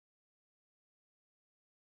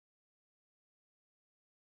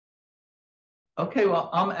Okay, well,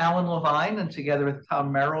 I'm Alan Levine, and together with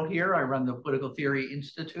Tom Merrill here, I run the Political Theory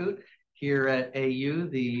Institute here at AU,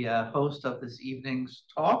 the host of this evening's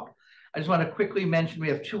talk. I just want to quickly mention we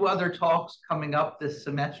have two other talks coming up this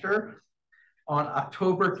semester. On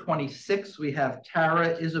October 26th, we have Tara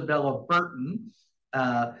Isabella Burton,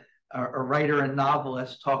 a writer and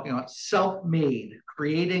novelist, talking about self-made,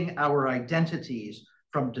 creating our identities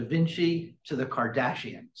from Da Vinci to the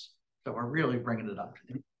Kardashians. So we're really bringing it up.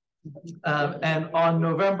 And on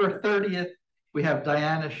November 30th, we have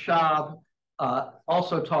Diana Schaub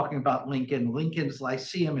also talking about Lincoln's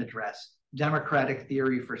Lyceum Address, Democratic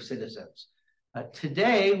Theory for Citizens.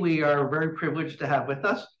 Today, we are very privileged to have with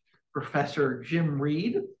us Professor Jim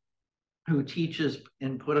Reed, who teaches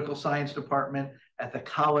in Political Science Department at the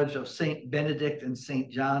College of St. Benedict and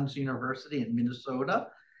St. John's University in Minnesota.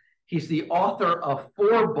 He's the author of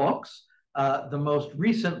 4 books. The most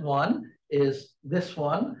recent one is this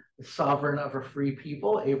one, The Sovereign of a Free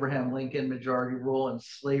People, Abraham Lincoln, Majority Rule and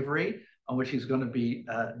Slavery, on which he's going to be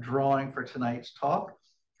drawing for tonight's talk.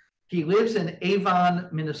 He lives in Avon,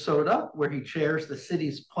 Minnesota, where he chairs the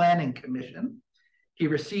city's planning commission. He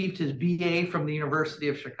received his BA from the University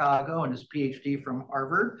of Chicago and his PhD from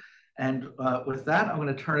Harvard. And with that, I'm going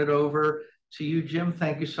to turn it over to you, Jim.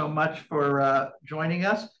 Thank you so much for joining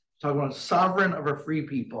us. Talking about Sovereign of a Free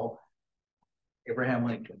People, Abraham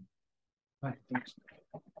Lincoln. Right, thanks.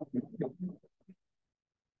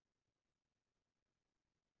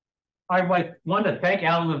 I want to thank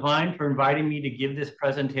Alan Levine for inviting me to give this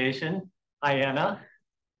presentation. Hi, Anna.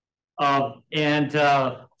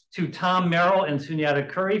 To Tom Merrill and Sunyata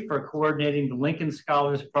Curry for coordinating the Lincoln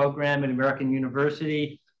Scholars Program at American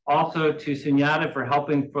University. Also to Sunyata for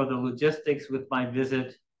helping for the logistics with my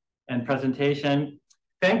visit and presentation.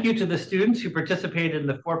 Thank you to the students who participated in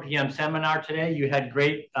the 4 p.m. seminar today. You had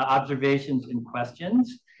great observations and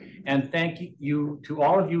questions. And thank you to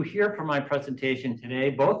all of you here for my presentation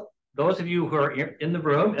today, both those of you who are in the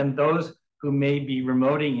room and those who may be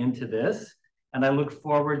remoting into this. And I look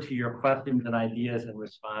forward to your questions and ideas and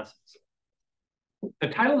responses. The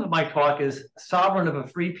title of my talk is Sovereign of a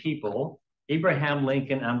Free People, Abraham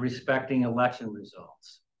Lincoln on Respecting Election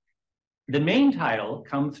Results. The main title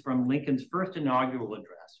comes from Lincoln's first inaugural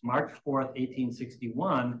address, March 4th,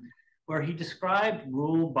 1861, where he described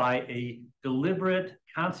rule by a deliberate,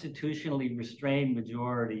 constitutionally restrained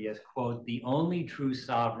majority as, quote, the only true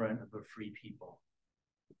sovereign of a free people.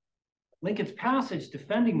 Lincoln's passage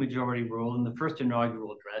defending majority rule in the first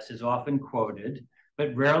inaugural address is often quoted,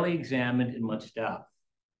 but rarely examined in much depth.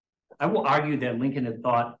 I will argue that Lincoln had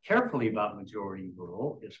thought carefully about majority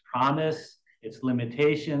rule, its promise, its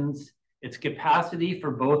limitations, its capacity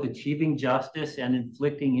for both achieving justice and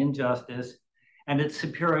inflicting injustice, and its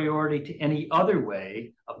superiority to any other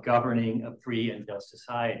way of governing a free and just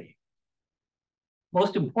society.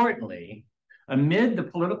 Most importantly, amid the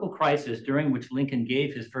political crisis during which Lincoln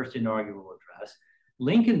gave his first inaugural address,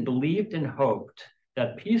 Lincoln believed and hoped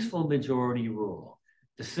that peaceful majority rule,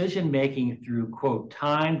 decision-making through, quote,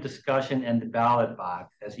 time, discussion, and the ballot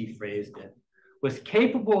box, as he phrased it, was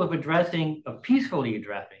capable of peacefully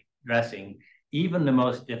addressing even the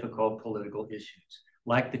most difficult political issues,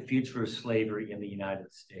 like the future of slavery in the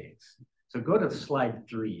United States. So go to slide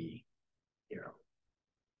 3 here.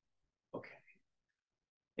 Okay.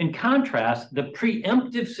 In contrast, the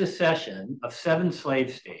preemptive secession of 7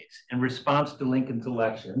 slave states in response to Lincoln's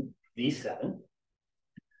election, these 7,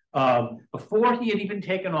 before he had even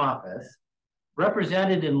taken office,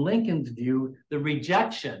 represented in Lincoln's view the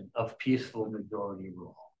rejection of peaceful majority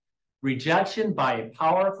rule. Rejection by a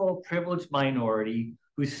powerful, privileged minority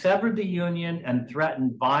who severed the Union and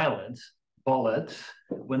threatened bullets,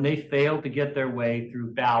 when they failed to get their way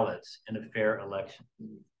through ballots in a fair election.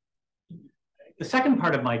 The second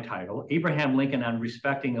part of my title, Abraham Lincoln on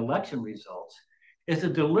Respecting Election Results, is a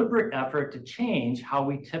deliberate effort to change how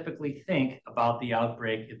we typically think about the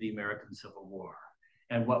outbreak of the American Civil War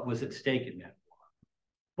and what was at stake in that war.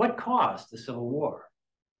 What caused the Civil War?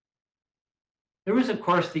 There was, of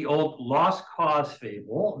course, the old lost cause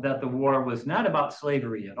fable that the war was not about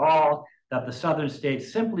slavery at all, that the Southern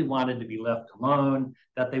states simply wanted to be left alone,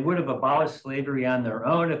 that they would have abolished slavery on their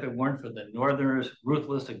own if it weren't for the Northerners'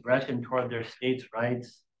 ruthless aggression toward their states'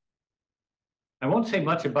 rights. I won't say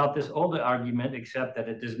much about this older argument, except that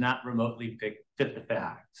it does not remotely fit the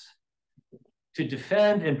facts. To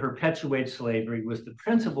defend and perpetuate slavery was the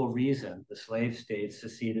principal reason the slave states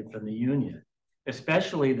seceded from the Union,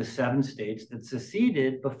 especially the 7 states that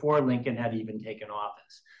seceded before Lincoln had even taken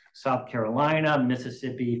office: South Carolina,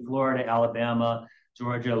 Mississippi, Florida, Alabama,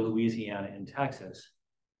 Georgia, Louisiana, and Texas.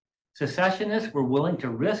 Secessionists were willing to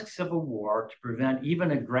risk civil war to prevent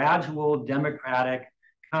even a gradual democratic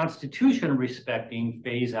constitution-respecting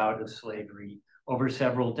phase out of slavery over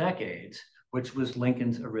several decades, which was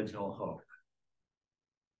Lincoln's original hope.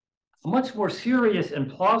 A much more serious and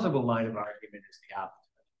plausible line of argument is the opposite,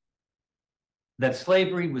 that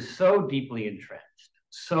slavery was so deeply entrenched,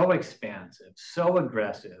 so expansive, so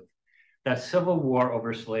aggressive, that civil war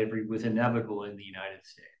over slavery was inevitable in the United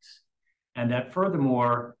States. And that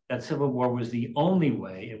furthermore, that civil war was the only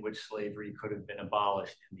way in which slavery could have been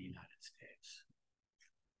abolished in the United States.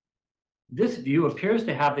 This view appears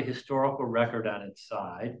to have the historical record on its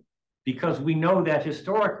side because we know that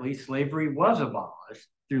historically slavery was abolished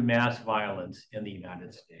through mass violence in the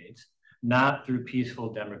United States, not through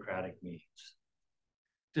peaceful democratic means.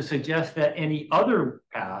 To suggest that any other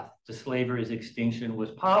path to slavery's extinction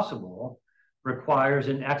was possible requires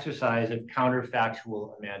an exercise of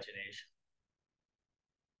counterfactual imagination.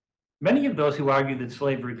 Many of those who argue that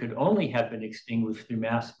slavery could only have been extinguished through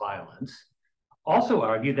mass violence also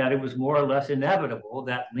argue that it was more or less inevitable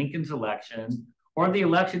that Lincoln's election or the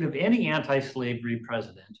election of any anti-slavery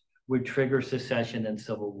president would trigger secession and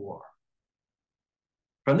civil war.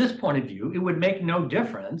 From this point of view, it would make no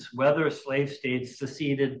difference whether slave states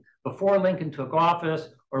seceded before Lincoln took office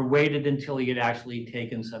or waited until he had actually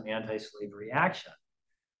taken some anti-slavery action.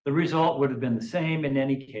 The result would have been the same in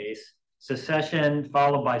any case: secession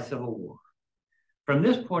followed by civil war. From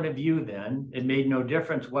this point of view, then, it made no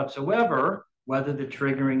difference whatsoever whether the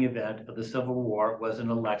triggering event of the Civil War was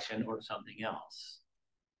an election or something else.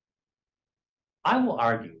 I will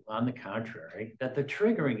argue, on the contrary, that the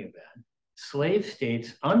triggering event, slave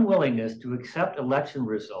states' unwillingness to accept election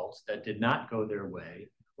results that did not go their way,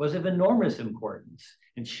 was of enormous importance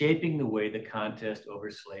in shaping the way the contest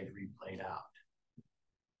over slavery played out.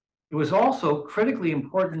 It was also critically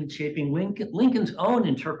important in shaping Lincoln's own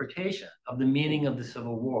interpretation of the meaning of the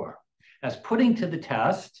Civil War, as putting to the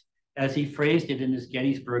test, as he phrased it in his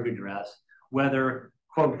Gettysburg Address, whether,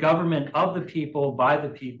 quote, government of the people, by the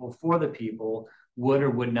people, for the people, would or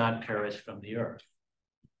would not perish from the earth.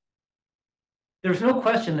 There's no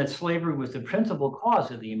question that slavery was the principal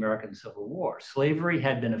cause of the American Civil War. Slavery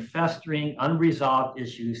had been a festering, unresolved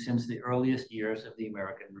issue since the earliest years of the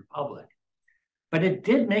American Republic. But it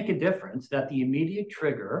did make a difference that the immediate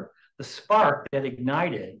trigger, the spark that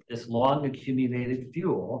ignited this long accumulated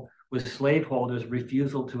fuel, was slaveholders'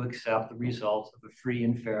 refusal to accept the results of a free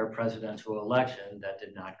and fair presidential election that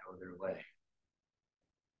did not go their way.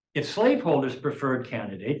 If slaveholders' preferred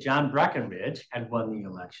candidate, John Breckinridge, had won the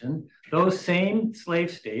election, those same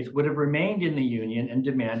slave states would have remained in the Union and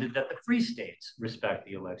demanded that the free states respect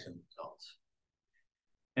the election results.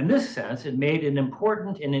 In this sense, it made an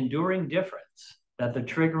important and enduring difference that the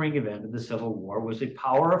triggering event of the Civil War was a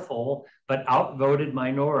powerful but outvoted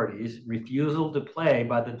minority's refusal to play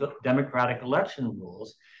by the democratic election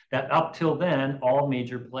rules that up till then all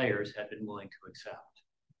major players had been willing to accept.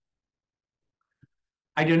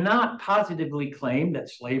 I do not positively claim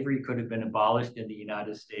that slavery could have been abolished in the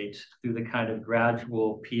United States through the kind of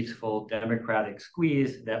gradual, peaceful, democratic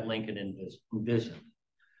squeeze that Lincoln envisioned.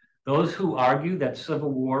 Those who argue that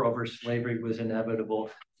civil war over slavery was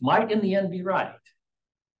inevitable might in the end be right.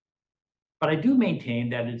 But I do maintain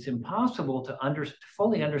that it's impossible to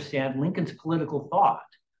fully understand Lincoln's political thought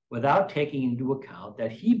without taking into account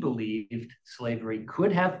that he believed slavery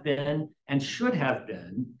could have been and should have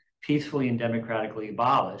been peacefully and democratically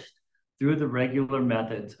abolished through the regular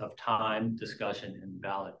methods of time, discussion, and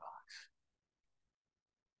ballot box.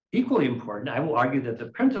 Equally important, I will argue that the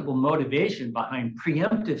principal motivation behind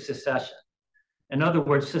preemptive secession, in other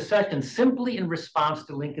words, secession simply in response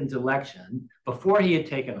to Lincoln's election before he had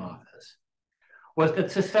taken office, was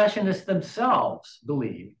that secessionists themselves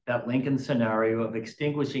believed that Lincoln's scenario of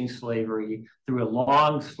extinguishing slavery through a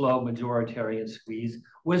long, slow majoritarian squeeze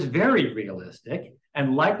was very realistic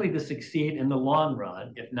and likely to succeed in the long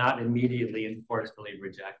run, if not immediately and forcefully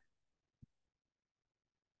rejected.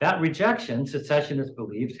 That rejection, secessionists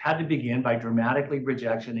believed, had to begin by dramatically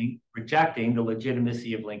rejecting the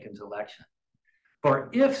legitimacy of Lincoln's election. For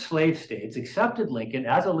if slave states accepted Lincoln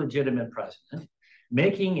as a legitimate president,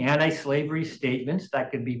 making anti-slavery statements that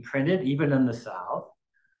could be printed even in the South,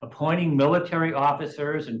 appointing military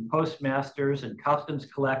officers and postmasters and customs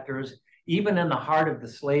collectors, even in the heart of the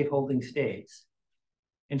slaveholding states.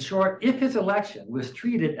 In short, if his election was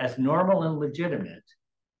treated as normal and legitimate,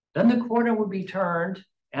 then the corner would be turned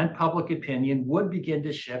and public opinion would begin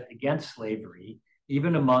to shift against slavery,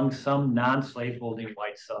 even among some non-slaveholding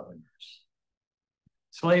white Southerners.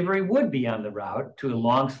 Slavery would be on the route to a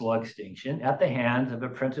long, slow extinction at the hands of a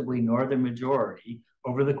principally Northern majority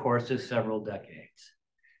over the course of several decades.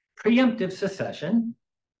 Preemptive secession,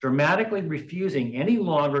 dramatically refusing any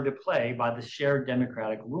longer to play by the shared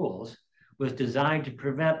democratic rules, was designed to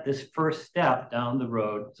prevent this first step down the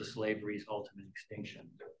road to slavery's ultimate extinction.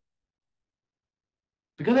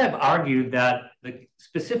 Because I've argued that the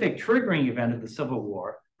specific triggering event of the Civil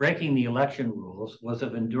War, breaking the election rules, was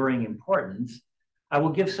of enduring importance, I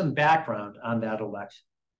will give some background on that election.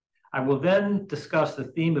 I will then discuss the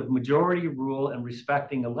theme of majority rule and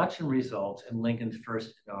respecting election results in Lincoln's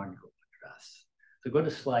first inaugural address. So go to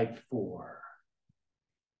slide 4.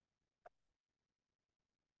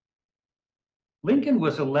 Lincoln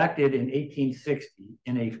was elected in 1860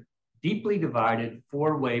 in a deeply divided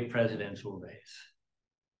 4-way presidential race.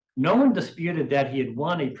 No one disputed that he had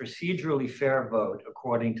won a procedurally fair vote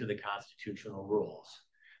according to the constitutional rules.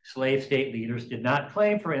 Slave state leaders did not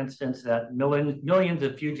claim, for instance, that millions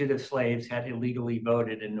of fugitive slaves had illegally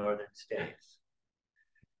voted in northern states.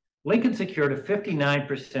 Lincoln secured a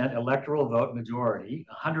 59% electoral vote majority,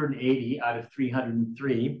 180 out of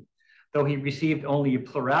 303, though he received only a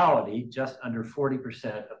plurality, just under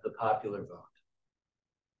 40% of the popular vote.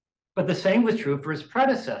 But the same was true for his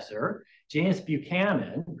predecessor, James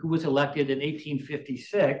Buchanan, who was elected in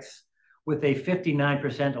 1856 with a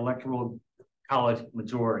 59% electoral college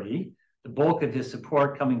majority, the bulk of his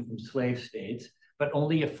support coming from slave states, but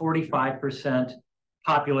only a 45%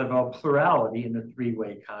 popular vote plurality in the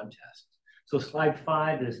 3-way contest. So slide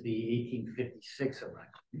 5 is the 1856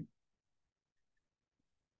 election.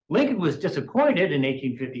 Lincoln was disappointed in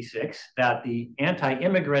 1856 that the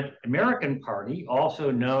anti-immigrant American Party,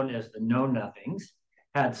 also known as the Know Nothings,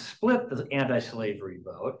 had split the anti-slavery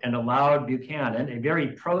vote and allowed Buchanan, a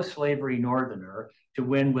very pro-slavery Northerner, to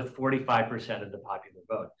win with 45% of the popular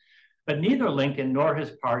vote. But neither Lincoln nor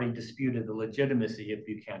his party disputed the legitimacy of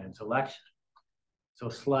Buchanan's election. So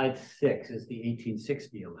slide 6 is the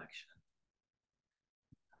 1860 election.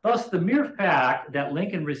 Thus, the mere fact that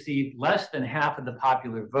Lincoln received less than half of the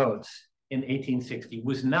popular votes in 1860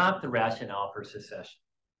 was not the rationale for secession.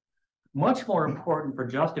 Much more important for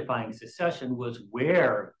justifying secession was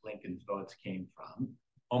where Lincoln's votes came from,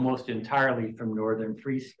 almost entirely from northern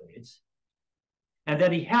free states, and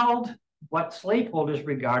that he held what slaveholders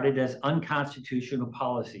regarded as unconstitutional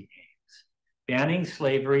policy aims, banning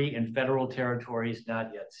slavery in federal territories,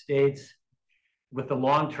 not yet states, with the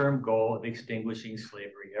long-term goal of extinguishing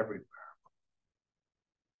slavery everywhere.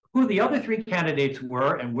 Who the other 3 candidates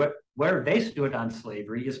were and where they stood on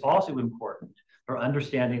slavery is also important for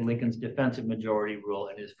understanding Lincoln's defensive majority rule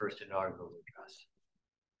in his first inaugural address.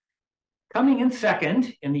 Coming in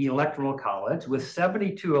second in the Electoral College with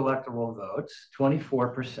 72 electoral votes,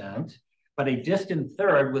 24%, but a distant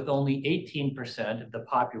third with only 18% of the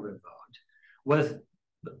popular vote, was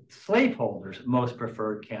slaveholders' most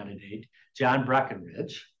preferred candidate, John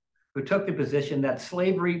Breckinridge, who took the position that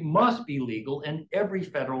slavery must be legal in every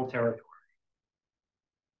federal territory.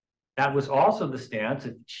 That was also the stance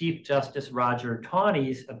of Chief Justice Roger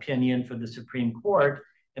Taney's opinion for the Supreme Court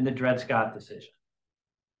in the Dred Scott decision.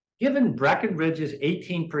 Given Breckinridge's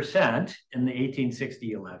 18% in the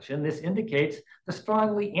 1860 election, this indicates the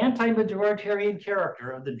strongly anti-majoritarian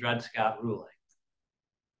character of the Dred Scott ruling.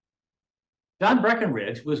 John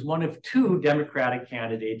Breckinridge was one of 2 Democratic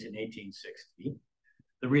candidates in 1860,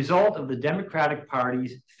 the result of the Democratic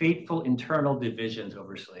Party's fateful internal divisions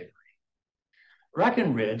over slavery.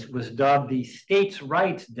 Breckinridge was dubbed the States'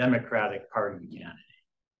 Rights Democratic Party candidate.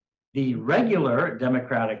 The regular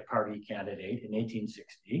Democratic Party candidate in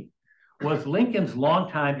 1860 was Lincoln's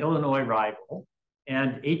longtime Illinois rival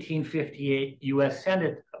and 1858 U.S.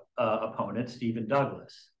 Senate opponent, Stephen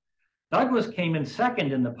Douglas. Douglas came in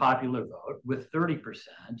second in the popular vote with 30%,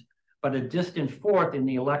 but a distant 4th in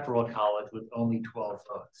the Electoral College with only 12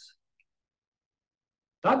 votes.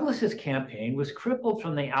 Douglas's campaign was crippled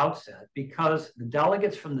from the outset because the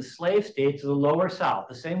delegates from the slave states of the lower South,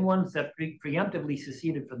 the same ones that preemptively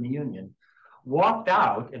seceded from the Union, walked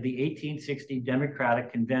out of the 1860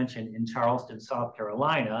 Democratic Convention in Charleston, South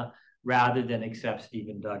Carolina, rather than accept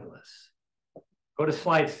Stephen Douglas. Go to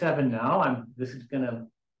slide 7 now. This is going to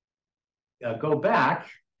go back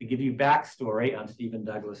to give you backstory on Stephen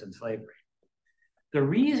Douglas and slavery. The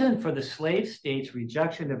reason for the slave states'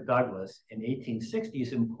 rejection of Douglas in 1860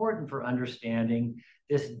 is important for understanding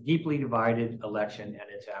this deeply divided election and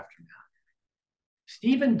its aftermath.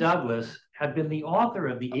 Stephen Douglas had been the author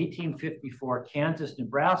of the 1854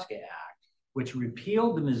 Kansas-Nebraska Act, which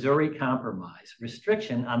repealed the Missouri Compromise,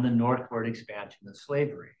 restriction on the northward expansion of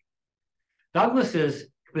slavery. Douglas's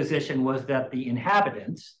position was that the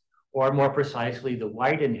inhabitants, or more precisely, the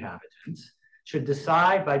white inhabitants, should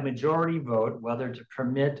decide by majority vote whether to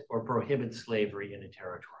permit or prohibit slavery in a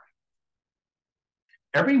territory.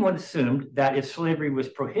 Everyone assumed that if slavery was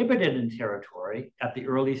prohibited in territory at the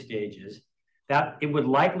early stages, that it would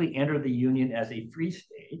likely enter the Union as a free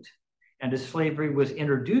state. And if slavery was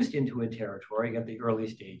introduced into a territory at the early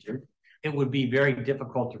stages, it would be very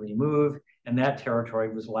difficult to remove, and that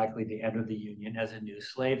territory was likely to enter the Union as a new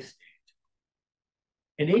slave state.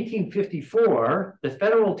 In 1854, the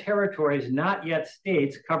federal territories, not yet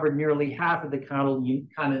states, covered nearly half of the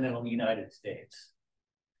continental United States,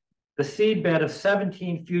 the seedbed of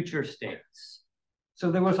 17 future states.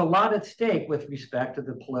 So there was a lot at stake with respect to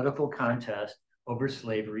the political contest over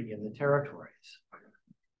slavery in the territories.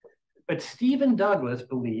 But Stephen Douglas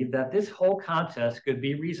believed that this whole contest could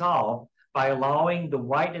be resolved by allowing the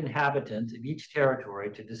white inhabitants of each territory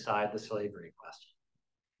to decide the slavery question.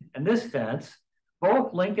 In this sense,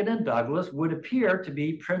 both Lincoln and Douglas would appear to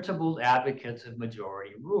be principled advocates of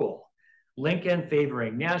majority rule, Lincoln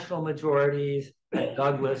favoring national majorities and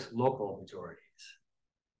Douglas local majorities.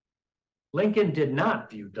 Lincoln did not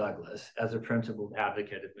view Douglas as a principled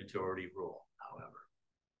advocate of majority rule, however.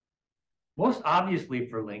 Most obviously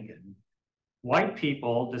for Lincoln, white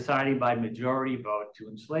people deciding by majority vote to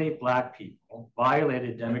enslave Black people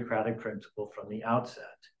violated democratic principle from the outset,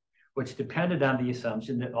 which depended on the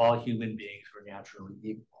assumption that all human beings were naturally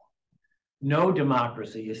equal. No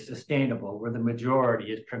democracy is sustainable where the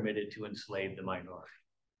majority is permitted to enslave the minority.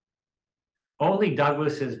 Only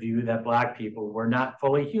Douglas's view that Black people were not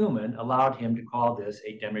fully human allowed him to call this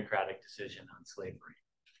a democratic decision on slavery.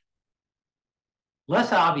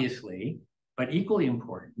 Less obviously, but equally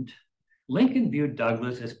important, Lincoln viewed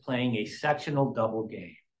Douglas as playing a sectional double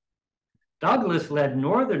game. Douglas led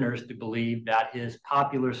Northerners to believe that his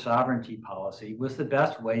popular sovereignty policy was the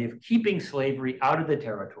best way of keeping slavery out of the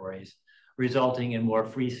territories, resulting in more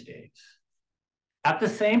free states. At the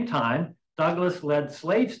same time, Douglas led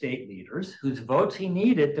slave state leaders, whose votes he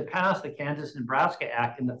needed to pass the Kansas-Nebraska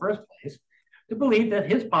Act in the first place, to believe that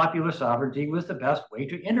his popular sovereignty was the best way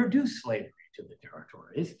to introduce slavery to the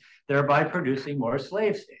territories, thereby producing more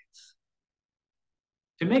slave states.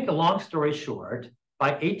 To make a long story short,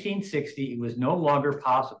 by 1860, it was no longer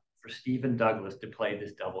possible for Stephen Douglas to play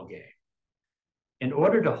this double game. In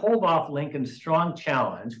order to hold off Lincoln's strong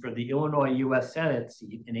challenge for the Illinois U.S. Senate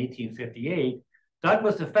seat in 1858,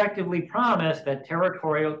 Douglas effectively promised that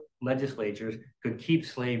territorial legislatures could keep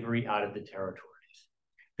slavery out of the territories.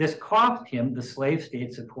 This cost him the slave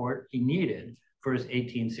state support he needed for his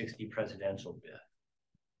 1860 presidential bid.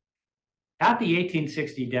 At the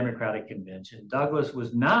 1860 Democratic Convention, Douglas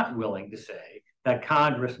was not willing to say that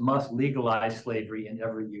Congress must legalize slavery in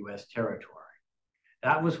every U.S. territory.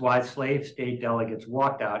 That was why slave state delegates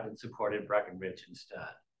walked out and supported Breckinridge instead.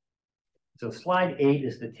 So slide 8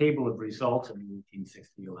 is the table of results in the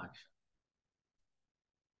 1860 election.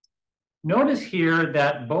 Notice here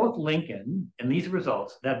that both Lincoln, in these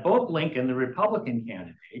results, that both Lincoln, the Republican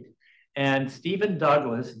candidate, and Stephen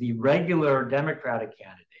Douglas, the regular Democratic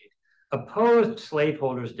candidate, opposed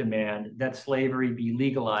slaveholders' demand that slavery be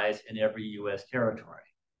legalized in every U.S. territory.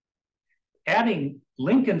 Adding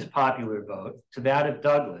Lincoln's popular vote to that of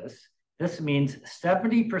Douglas, this means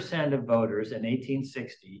 70% of voters in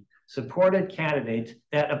 1860 supported candidates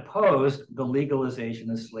that opposed the legalization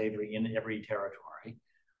of slavery in every territory,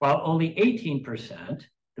 while only 18%,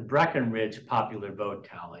 the Breckinridge popular vote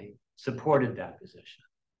tally, supported that position.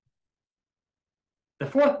 The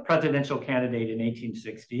fourth presidential candidate in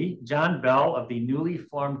 1860, John Bell of the newly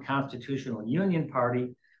formed Constitutional Union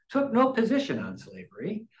Party, took no position on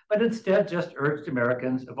slavery, but instead just urged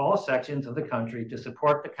Americans of all sections of the country to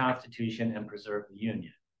support the Constitution and preserve the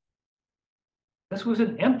Union. This was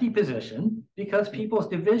an empty position because people's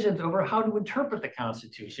divisions over how to interpret the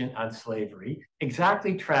Constitution on slavery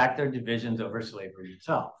exactly tracked their divisions over slavery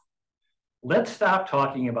itself. Let's stop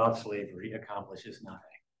talking about slavery accomplishes nothing.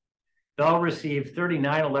 Bell received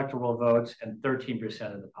 39 electoral votes and 13%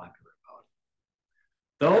 of the popular vote.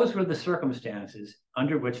 Those were the circumstances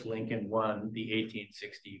under which Lincoln won the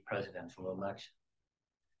 1860 presidential election.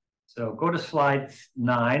 So go to slide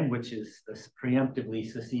 9, which is the preemptively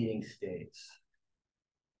seceding states.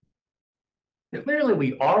 Clearly,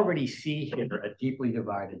 we already see here a deeply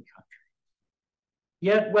divided country.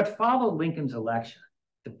 Yet what followed Lincoln's election,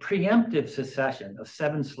 the preemptive secession of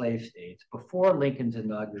 7 slave states before Lincoln's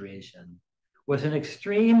inauguration, was an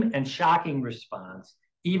extreme and shocking response,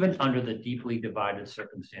 even under the deeply divided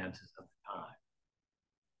circumstances of the time.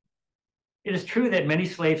 It is true that many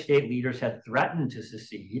slave state leaders had threatened to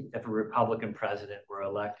secede if a Republican president were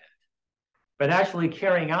elected. But actually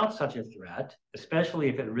carrying out such a threat, especially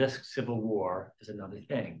if it risks civil war, is another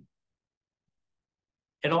thing.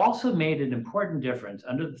 It also made an important difference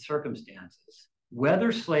under the circumstances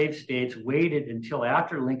whether slave states waited until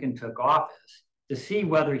after Lincoln took office to see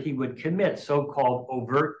whether he would commit so-called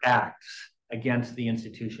overt acts against the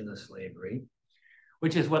institution of slavery,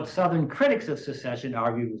 which is what Southern critics of secession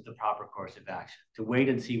argued was the proper course of action, to wait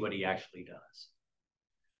and see what he actually does.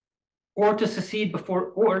 Or to secede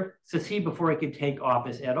before he could take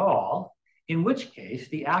office at all, in which case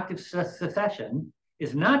the act of secession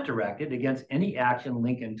is not directed against any action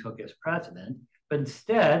Lincoln took as president, but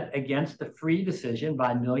instead against the free decision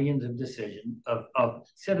by millions of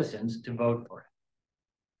citizens to vote for him.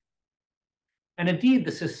 And indeed,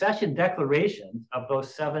 the secession declarations of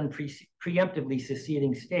those 7 preemptively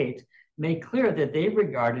seceding states made clear that they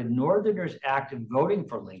regarded Northerners' act of voting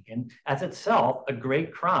for Lincoln as itself a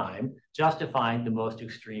great crime, justifying the most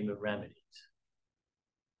extreme of remedies.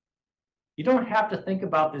 You don't have to think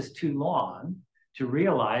about this too long to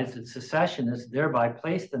realize that secessionists thereby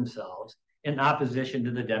placed themselves in opposition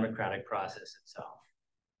to the democratic process itself.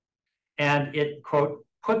 And it, quote,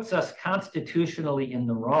 puts us constitutionally in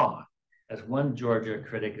the wrong, as one Georgia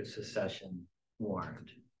critic of secession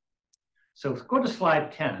warned. So let's go to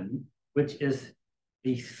slide 10, which is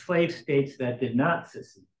the slave states that did not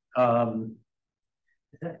secede.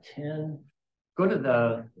 Is that 10? Go to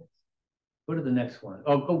the next one.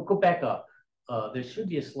 Oh, go back up. There should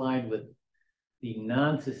be a slide with the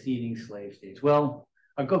non-seceding slave states. Well,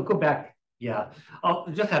 I'll go back. Yeah, I'll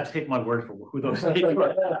just have to take my word for who those states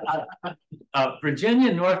were.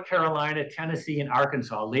 Virginia, North Carolina, Tennessee, and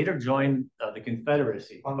Arkansas later joined the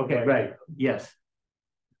Confederacy. Okay, right. Yes.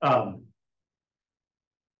 The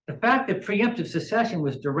fact that preemptive secession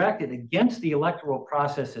was directed against the electoral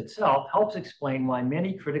process itself helps explain why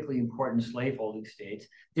many critically important slaveholding states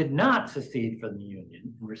did not secede from the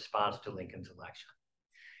Union in response to Lincoln's election.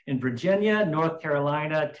 In Virginia, North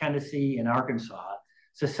Carolina, Tennessee, and Arkansas,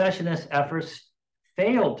 secessionist efforts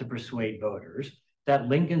failed to persuade voters that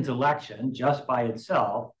Lincoln's election, just by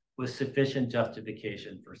itself, was sufficient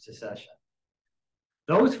justification for secession.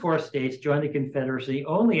 Those 4 states joined the Confederacy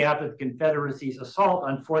only after the Confederacy's assault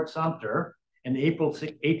on Fort Sumter in April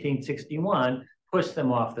 1861 pushed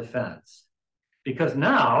them off the fence. Because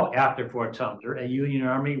now, after Fort Sumter, a Union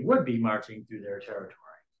army would be marching through their territory.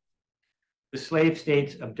 The slave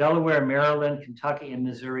states of Delaware, Maryland, Kentucky, and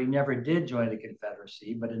Missouri never did join the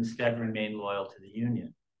Confederacy, but instead remained loyal to the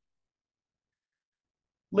Union.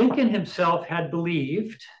 Lincoln himself had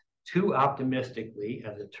believed, too optimistically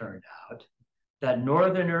as it turned out, that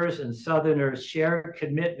Northerners and Southerners' shared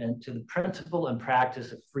commitment to the principle and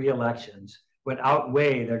practice of free elections would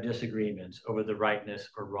outweigh their disagreements over the rightness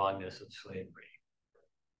or wrongness of slavery.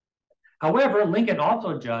 However, Lincoln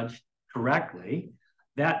also judged correctly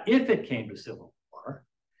that if it came to civil war,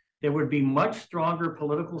 there would be much stronger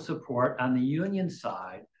political support on the Union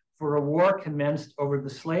side for a war commenced over the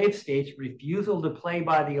slave states' refusal to play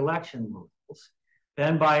by the election rules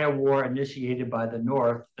than by a war initiated by the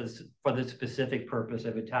North for the specific purpose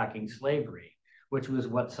of attacking slavery, which was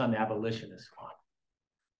what some abolitionists wanted.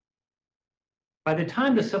 By the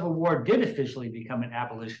time the Civil War did officially become an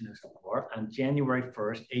abolitionist war on January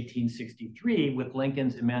 1st, 1863, with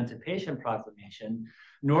Lincoln's Emancipation Proclamation,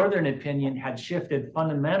 Northern opinion had shifted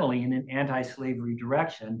fundamentally in an anti-slavery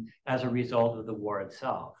direction as a result of the war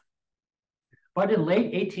itself. But in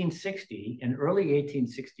late 1860 and early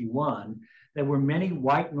 1861, there were many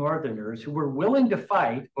white Northerners who were willing to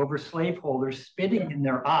fight over slaveholders spitting in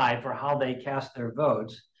their eye for how they cast their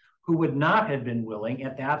votes, who would not have been willing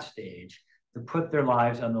at that stage to put their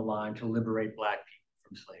lives on the line to liberate Black people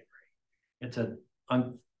from slavery.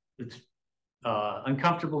 It's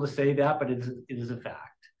uncomfortable to say that, but it is a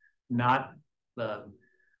fact. Not the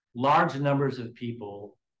large numbers of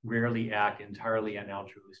people rarely act entirely on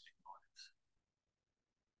altruistic motives.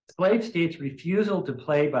 Slave states' refusal to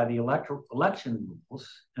play by the election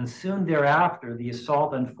rules, and soon thereafter the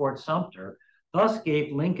assault on Fort Sumter, thus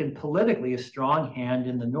gave Lincoln politically a strong hand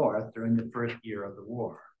in the North during the first year of the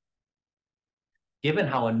war. Given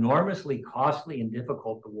how enormously costly and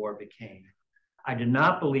difficult the war became, I do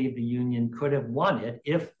not believe the Union could have won it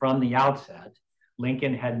if, from the outset,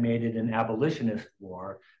 Lincoln had made it an abolitionist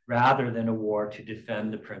war rather than a war to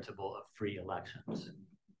defend the principle of free elections.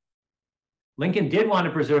 Lincoln did want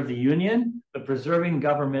to preserve the Union, but preserving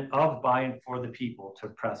government of, by, and for the people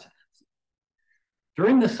took precedence.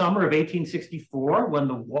 During the summer of 1864, when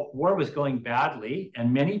the war was going badly,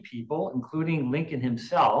 and many people, including Lincoln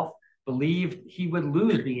himself, believed he would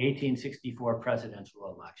lose the 1864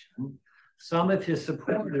 presidential election, some of his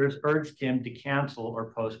supporters urged him to cancel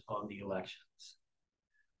or postpone the elections.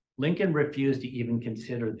 Lincoln refused to even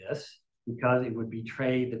consider this because it would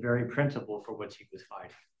betray the very principle for which he was fighting.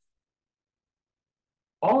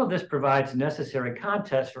 All of this provides necessary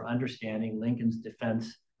context for understanding Lincoln's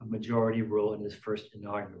defense of majority rule in his first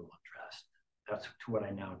inaugural address. That's to what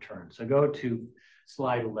I now turn. So go to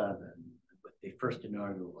slide 11 with the first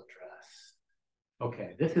inaugural address.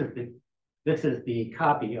 Okay, this is the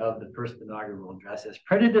copy of the first inaugural address as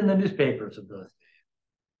printed in the newspapers of those days.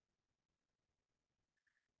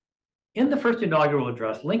 In the first inaugural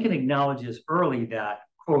address, Lincoln acknowledges early that,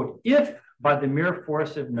 quote, if by the mere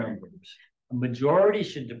force of numbers, a majority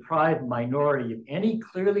should deprive minority of any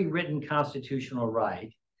clearly written constitutional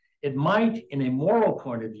right, it might, in a moral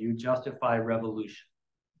point of view, justify revolution.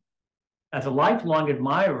 As a lifelong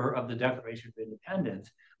admirer of the Declaration of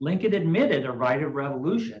Independence, Lincoln admitted a right of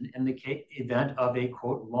revolution in the event of a,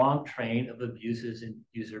 quote, long train of abuses and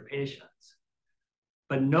usurpations.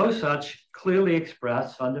 But no such clearly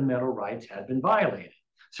expressed fundamental rights had been violated,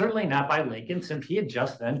 certainly not by Lincoln, since he had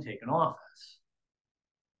just then taken office.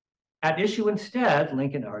 At issue instead,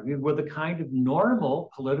 Lincoln argued, were the kind of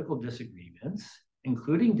normal political disagreements,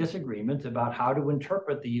 including disagreements about how to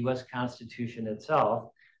interpret the US Constitution itself,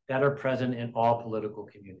 that are present in all political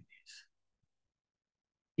communities.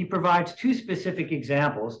 He provides two specific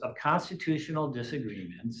examples of constitutional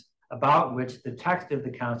disagreements about which the text of the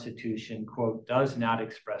Constitution, quote, does not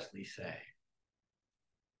expressly say.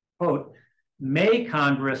 Quote, may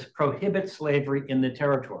Congress prohibit slavery in the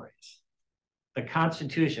territories? The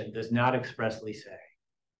Constitution does not expressly say.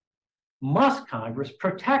 Must Congress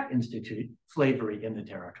protect slavery in the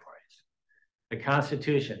territories? The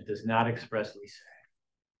Constitution does not expressly say.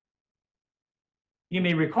 You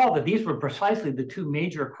may recall that these were precisely the two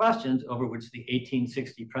major questions over which the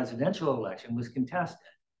 1860 presidential election was contested.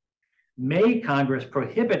 May Congress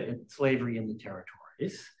prohibit slavery in the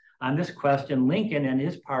territories? On this question, Lincoln and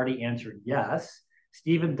his party answered yes.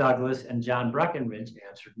 Stephen Douglas and John Breckinridge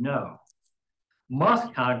answered no.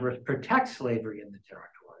 Must Congress protect slavery in the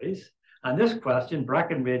territories? On this question,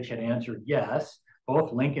 Breckinridge had answered yes.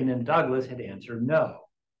 Both Lincoln and Douglas had answered no.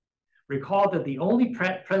 Recall that the only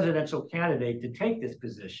presidential candidate to take this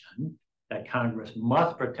position, that Congress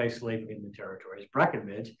must protect slavery in the territories,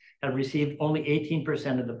 Breckinridge, had received only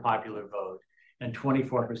 18% of the popular vote and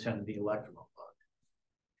 24% of the electoral vote.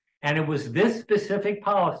 And it was this specific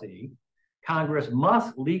policy, Congress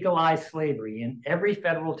must legalize slavery in every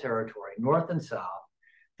federal territory, North and South,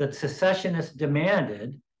 that secessionists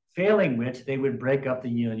demanded, failing which they would break up the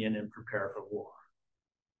Union and prepare for war.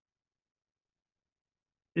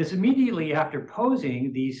 It is immediately after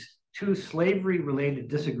posing these two slavery-related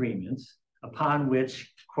disagreements, upon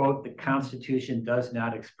which, quote, the Constitution does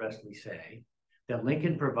not expressly say, that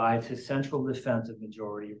Lincoln provides his central defense of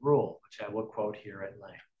majority rule, which I will quote here at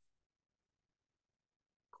length.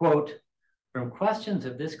 Quote, from questions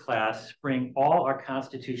of this class spring all our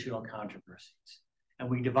constitutional controversies, and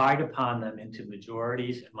we divide upon them into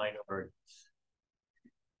majorities and minorities.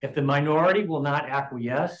 If the minority will not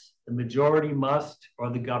acquiesce, the majority must, or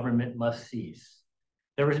the government must cease.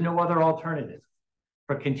 There is no other alternative.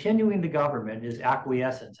 For continuing the government is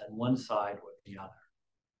acquiescence on one side or the other.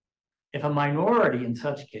 If a minority in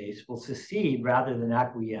such case will secede rather than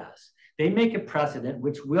acquiesce, they make a precedent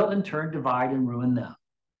which will in turn divide and ruin them.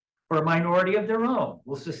 For a minority of their own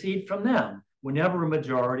will secede from them whenever a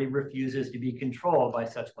majority refuses to be controlled by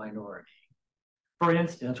such minority. For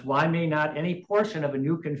instance, why may not any portion of a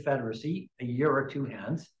new confederacy, a year or two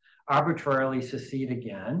hence, arbitrarily secede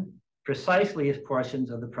again, precisely as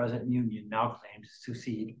portions of the present union now claim to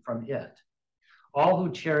secede from it? All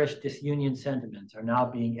who cherish disunion sentiments are now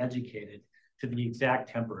being educated to the exact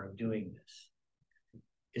temper of doing this.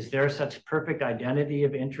 Is there such perfect identity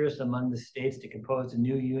of interest among the states to compose a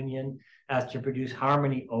new union as to produce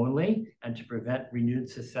harmony only and to prevent renewed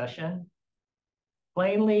secession?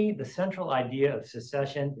 Plainly, the central idea of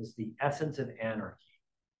secession is the essence of anarchy.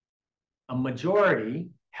 A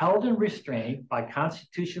majority held in restraint by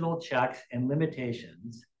constitutional checks and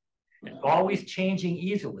limitations, always changing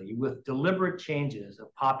easily with deliberate changes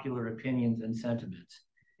of popular opinions and sentiments,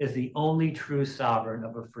 is the only true sovereign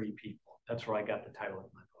of a free people. That's where I got the title of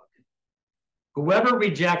my book. Whoever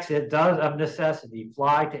rejects it does of necessity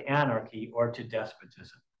fly to anarchy or to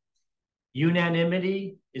despotism.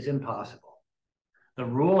 Unanimity is impossible. The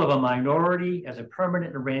rule of a minority as a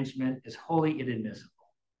permanent arrangement is wholly inadmissible.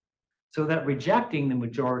 So that rejecting the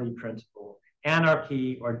majority principle,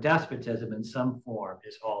 anarchy or despotism in some form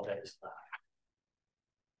is all that is left.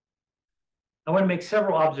 I want to make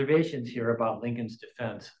several observations here about Lincoln's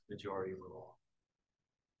defense of majority rule.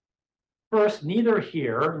 First, neither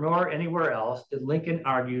here nor anywhere else did Lincoln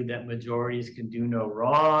argue that majorities can do no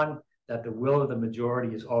wrong, that the will of the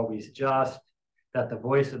majority is always just, that the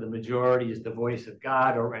voice of the majority is the voice of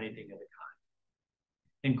God, or anything of the kind.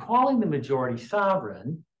 In calling the majority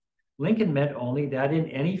sovereign, Lincoln meant only that in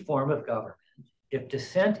any form of government, if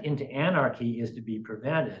descent into anarchy is to be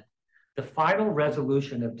prevented, the final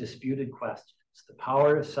resolution of disputed questions, the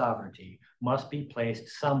power of sovereignty, must be placed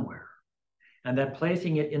somewhere, and that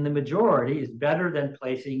placing it in the majority is better than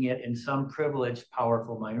placing it in some privileged,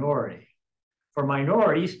 powerful minority. For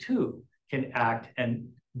minorities, too, can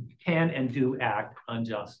and do act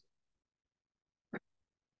unjustly.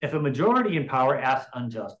 If a majority in power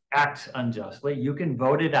acts unjustly, you can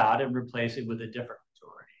vote it out and replace it with a different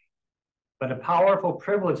majority. But a powerful,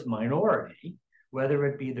 privileged minority, whether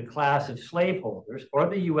it be the class of slaveholders or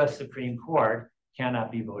the US Supreme Court,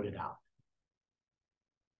 cannot be voted out.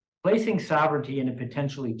 Placing sovereignty in a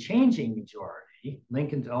potentially changing majority,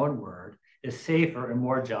 Lincoln's own word, is safer and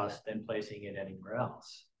more just than placing it anywhere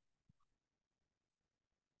else.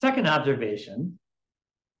 Second observation,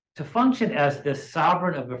 to function as the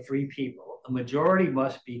sovereign of a free people, a majority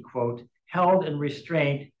must be, quote, held in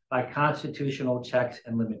restraint by constitutional checks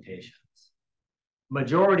and limitations.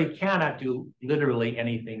 Majority cannot do literally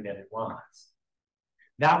anything that it wants.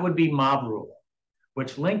 That would be mob rule,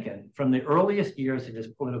 which Lincoln, from the earliest years of his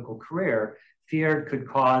political career, feared could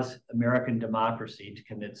cause American democracy to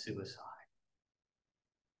commit suicide.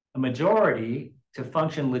 A majority, to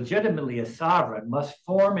function legitimately as sovereign, must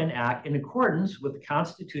form and act in accordance with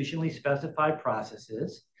constitutionally specified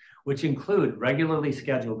processes, which include regularly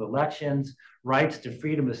scheduled elections, rights to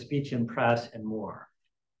freedom of speech and press, and more.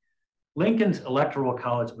 Lincoln's Electoral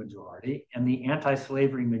College majority and the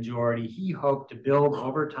anti-slavery majority he hoped to build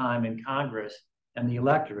over time in Congress and the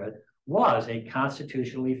electorate was a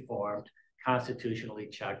constitutionally formed, constitutionally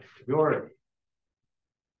checked majority.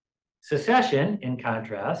 Secession, in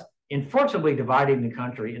contrast, in forcibly dividing the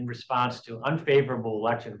country in response to unfavorable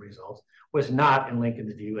election results, was not, in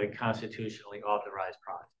Lincoln's view, a constitutionally authorized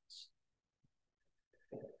process.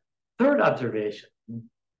 Third observation,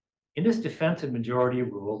 in his defense of majority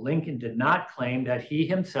rule, Lincoln did not claim that he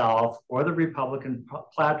himself or the Republican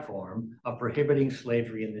platform of prohibiting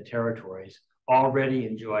slavery in the territories already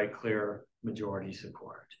enjoyed clear majority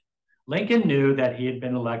support. Lincoln knew that he had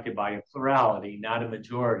been elected by a plurality, not a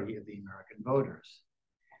majority of the American voters.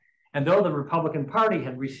 And though the Republican Party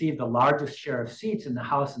had received the largest share of seats in the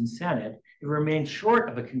House and Senate, it remained short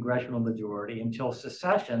of a congressional majority until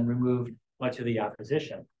secession removed much of the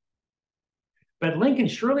opposition. But Lincoln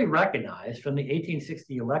surely recognized from the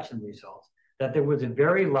 1860 election results that there was a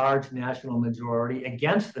very large national majority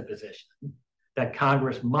against the position that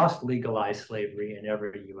Congress must legalize slavery in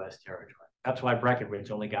every US territory. That's why Breckinridge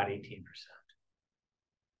only got 18%.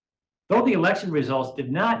 Though the election results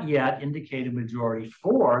did not yet indicate a majority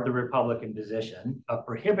for the Republican position of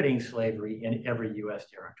prohibiting slavery in every US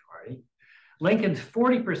territory, Lincoln's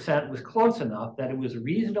 40% was close enough that it was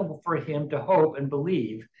reasonable for him to hope and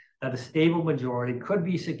believe that a stable majority could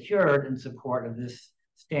be secured in support of this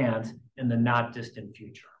stance in the not distant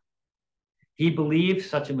future. He believed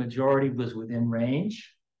such a majority was within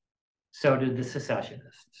range. So did the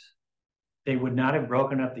secessionists. They would not have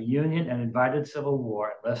broken up the Union and invited civil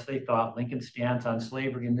war unless they thought Lincoln's stance on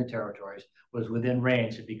slavery in the territories was within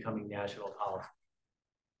range of becoming national policy.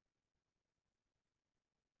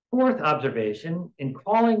 Fourth observation, in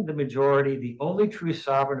calling the majority the only true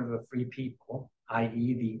sovereign of a free people,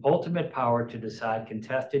 i.e. the ultimate power to decide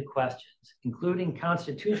contested questions, including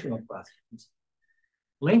constitutional questions,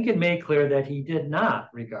 Lincoln made clear that he did not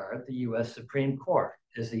regard the US Supreme Court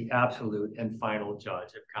as the absolute and final judge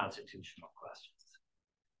of constitutional questions.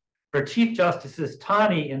 For Chief Justice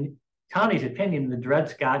Taney's opinion in the Dred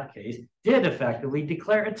Scott case did effectively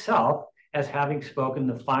declare itself as having spoken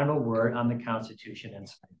the final word on the Constitution and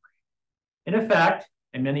slavery. In effect,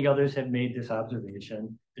 and many others have made this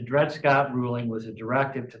observation, the Dred Scott ruling was a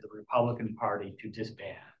directive to the Republican Party to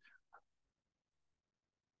disband.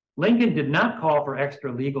 Lincoln did not call for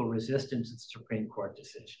extra legal resistance to Supreme Court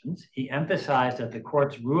decisions. He emphasized that the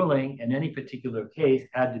court's ruling in any particular case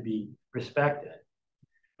had to be respected.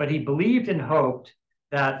 But he believed and hoped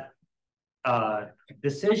that bad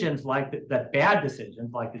decisions like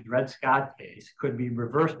the Dred Scott case could be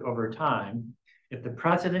reversed over time if the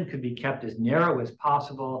precedent could be kept as narrow as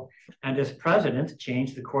possible and as presidents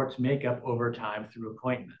changed the court's makeup over time through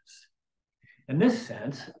appointments. In this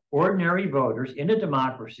sense, ordinary voters in a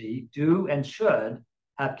democracy do and should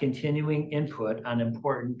have continuing input on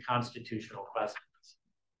important constitutional questions.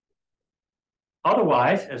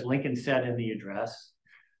 Otherwise, as Lincoln said in the address,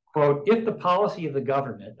 quote, if the policy of the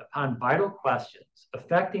government upon vital questions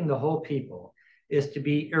affecting the whole people is to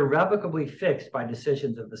be irrevocably fixed by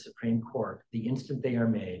decisions of the Supreme Court the instant they are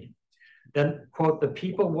made, then, quote, the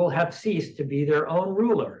people will have ceased to be their own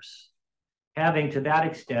rulers. having to that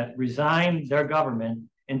extent resigned their government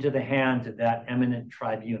into the hands of that eminent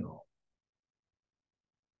tribunal.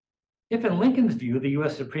 If in Lincoln's view, the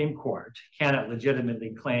US Supreme Court cannot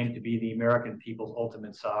legitimately claim to be the American people's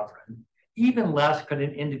ultimate sovereign, even less could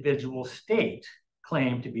an individual state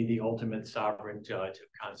claim to be the ultimate sovereign judge of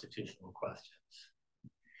constitutional questions.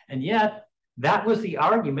 And yet, that was the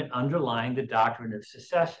argument underlying the doctrine of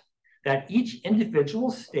secession, that each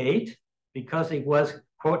individual state, because it was,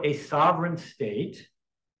 quote, a sovereign state,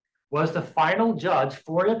 was the final judge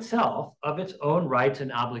for itself of its own rights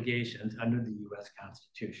and obligations under the US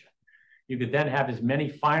Constitution. You could then have as many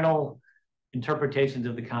final interpretations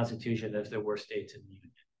of the Constitution as there were states in the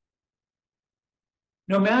Union.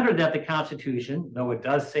 No matter that the Constitution, though it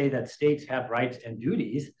does say that states have rights and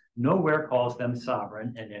duties, nowhere calls them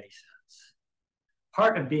sovereign in any sense.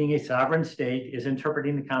 Part of being a sovereign state is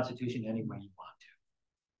interpreting the Constitution any way you want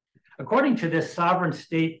to. According to this sovereign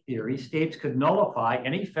state theory, states could nullify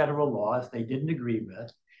any federal laws they didn't agree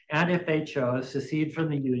with, and if they chose, secede from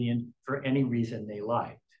the Union for any reason they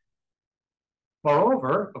liked.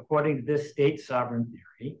 Moreover, according to this state sovereign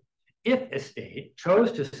theory, if a state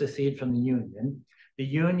chose to secede from the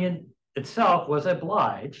Union itself was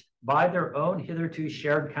obliged by their own hitherto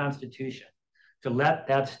shared constitution to let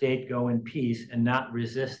that state go in peace and not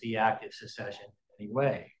resist the act of secession in any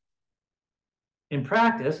way. In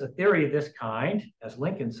practice, a theory of this kind, as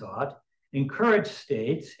Lincoln saw it, encouraged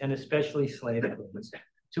states, and especially slave owners,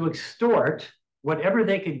 to extort whatever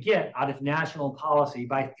they could get out of national policy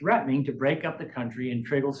by threatening to break up the country and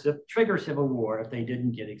trigger civil war if they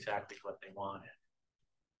didn't get exactly what they wanted.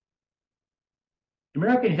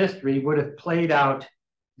 American history would have played out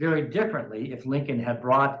very differently if Lincoln had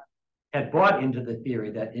bought into the theory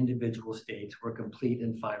that individual states were complete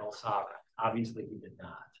and final sovereign. Obviously, he did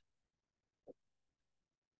not.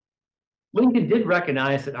 Lincoln did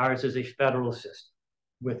recognize that ours is a federal system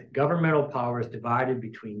with governmental powers divided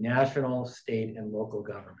between national, state, and local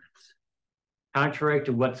governments. Contrary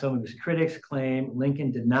to what some of his critics claim,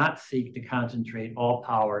 Lincoln did not seek to concentrate all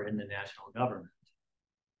power in the national government.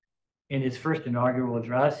 In his first inaugural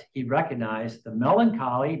address, he recognized the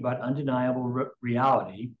melancholy but undeniable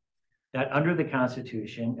reality that under the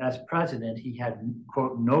Constitution, as president, he had,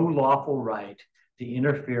 quote, no lawful right to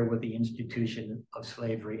interfere with the institution of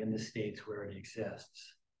slavery in the states where it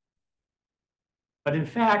exists. But in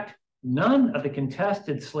fact, none of the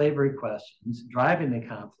contested slavery questions driving the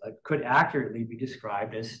conflict could accurately be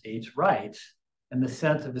described as states' rights in the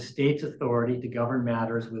sense of the state's authority to govern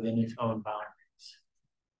matters within its own boundaries.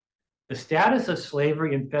 The status of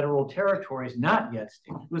slavery in federal territories not yet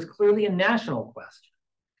stated was clearly a national question.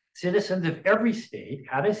 Citizens of every state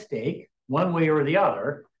had a stake, one way or the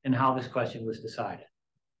other, in how this question was decided.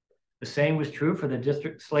 The same was true for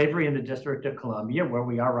the slavery in the District of Columbia, where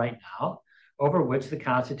we are right now, over which the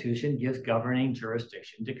Constitution gives governing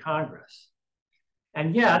jurisdiction to Congress.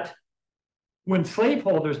 And yet, when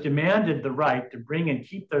slaveholders demanded the right to bring and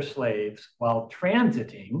keep their slaves while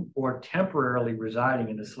transiting or temporarily residing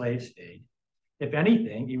in a slave state, if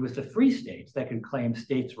anything, it was the free states that could claim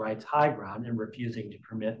states' rights high ground in refusing to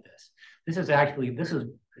permit this.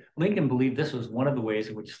 Lincoln believed this was one of the ways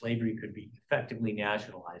in which slavery could be effectively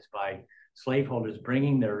nationalized, by slaveholders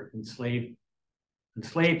bringing their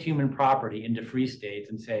enslaved human property into free states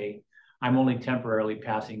and say, I'm only temporarily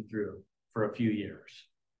passing through for a few years.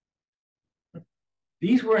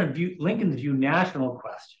 These were, in Lincoln's view, national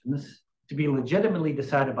questions to be legitimately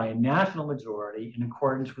decided by a national majority in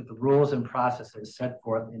accordance with the rules and processes set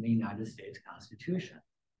forth in the United States Constitution.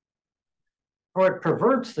 For it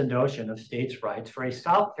perverts the notion of states' rights for a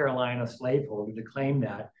South Carolina slaveholder to claim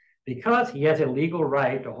that because he has a legal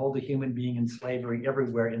right to hold a human being in slavery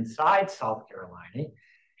everywhere inside South Carolina,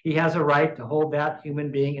 he has a right to hold that human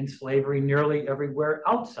being in slavery nearly everywhere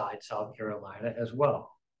outside South Carolina as well.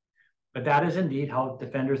 But that is indeed how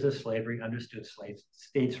defenders of slavery understood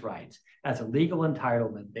states' rights, as a legal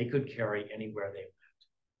entitlement they could carry anywhere they went.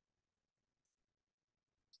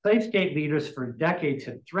 Slave state leaders for decades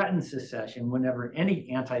had threatened secession whenever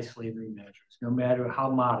any anti-slavery measures, no matter how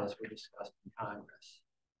modest, were discussed in Congress.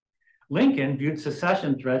 Lincoln viewed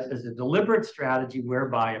secession threats as a deliberate strategy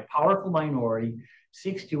whereby a powerful minority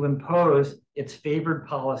seeks to impose its favored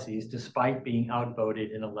policies despite being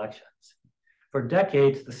outvoted in elections. For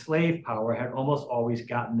decades, the slave power had almost always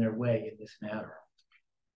gotten their way in this matter.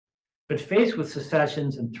 But faced with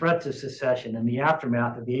secessions and threats of secession in the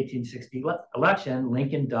aftermath of the 1860 election,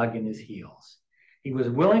 Lincoln dug in his heels. He was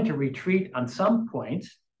willing to retreat on some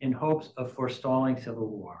points in hopes of forestalling civil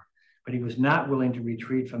war, but he was not willing to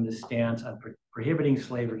retreat from the stance on prohibiting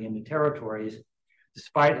slavery in the territories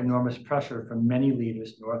despite enormous pressure from many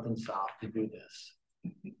leaders north and south to do this.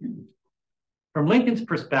 From Lincoln's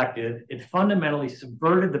perspective, it fundamentally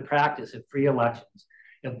subverted the practice of free elections.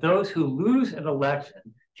 If those who lose an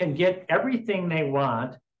election can get everything they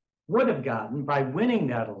would have gotten by winning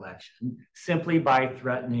that election simply by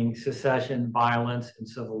threatening secession, violence, and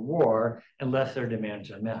civil war unless their demands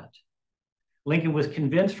are met. Lincoln was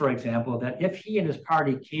convinced, for example, that if he and his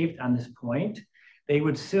party caved on this point, they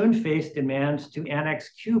would soon face demands to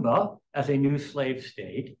annex Cuba as a new slave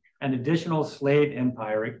state and additional slave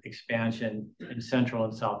empire expansion in Central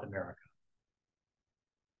and South America.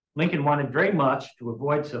 Lincoln wanted very much to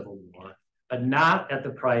avoid civil war, but not at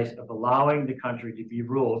the price of allowing the country to be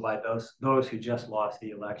ruled by those who just lost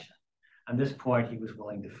the election. On this point, he was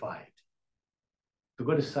willing to fight. So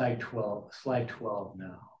go to slide 12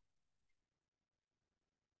 now.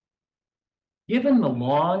 Given the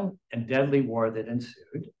long and deadly war that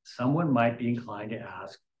ensued, someone might be inclined to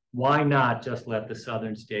ask, why not just let the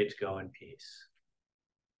southern states go in peace?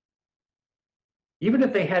 Even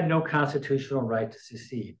if they had no constitutional right to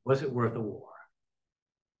secede, was it worth a war?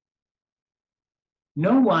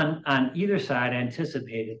 No one on either side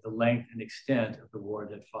anticipated the length and extent of the war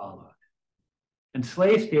that followed.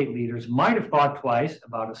 Enslaved state leaders might have thought twice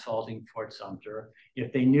about assaulting Fort Sumter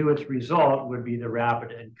if they knew its result would be the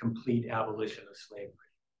rapid and complete abolition of slavery.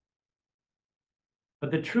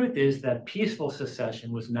 But the truth is that peaceful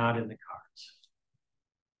secession was not in the cards.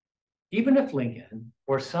 Even if Lincoln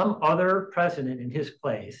or some other president in his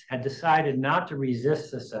place had decided not to resist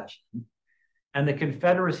secession and the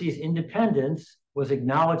Confederacy's independence was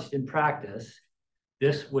acknowledged in practice,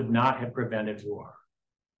 this would not have prevented war.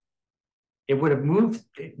 It would have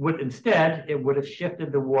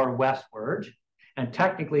shifted the war westward and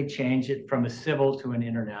technically changed it from a civil to an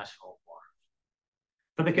international war.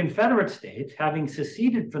 For the Confederate States, having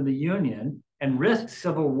seceded from the Union and risked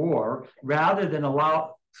civil war rather than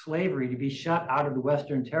allow slavery to be shut out of the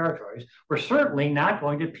Western territories, were certainly not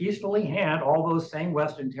going to peacefully hand all those same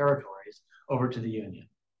Western territories over to the Union.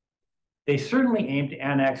 They certainly aimed to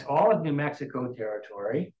annex all of New Mexico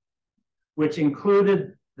territory, which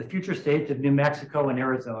included the future states of New Mexico and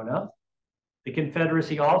Arizona. The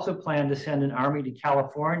Confederacy also planned to send an army to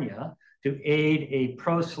California to aid a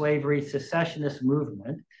pro-slavery secessionist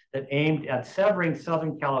movement that aimed at severing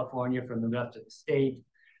Southern California from the rest of the state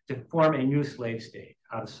to form a new slave state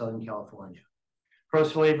out of Southern California.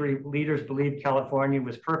 Pro-slavery leaders believed California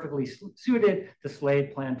was perfectly suited to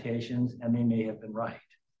slave plantations, and they may have been right.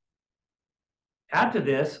 Add to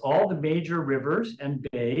this all the major rivers and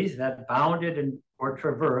bays that bounded or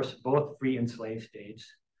traversed both free and slave states,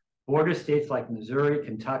 border states like Missouri,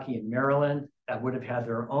 Kentucky, and Maryland that would have had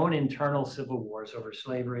their own internal civil wars over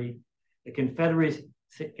slavery. The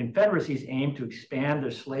Confederacy's aim to expand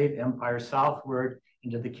their slave empire southward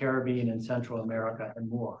into the Caribbean and Central America and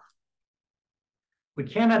more. We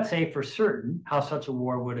cannot say for certain how such a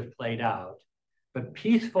war would have played out, but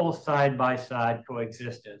peaceful side-by-side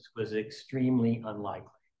coexistence was extremely unlikely.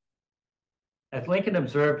 As Lincoln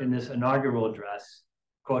observed in his inaugural address,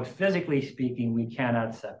 quote, physically speaking, we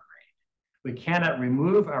cannot separate. We cannot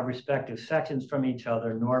remove our respective sections from each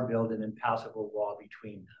other nor build an impassable wall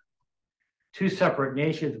between them. Two separate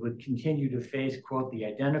nations would continue to face, quote, the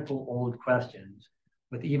identical old questions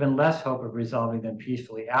with even less hope of resolving them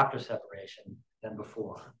peacefully after separation than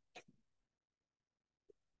before.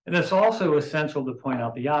 And it's also essential to point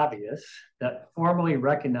out the obvious, that formally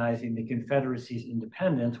recognizing the Confederacy's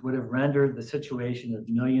independence would have rendered the situation of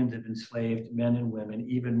millions of enslaved men and women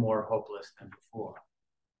even more hopeless than before.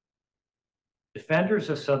 Defenders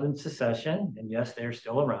of Southern secession, and yes, they're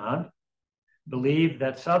still around, believed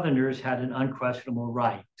that Southerners had an unquestionable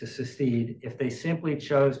right to secede if they simply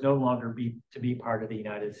chose no longer to be part of the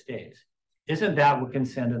United States. Isn't that what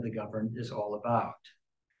consent of the governed is all about?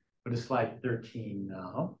 Go to slide 13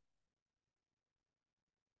 now.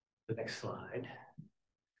 The next slide.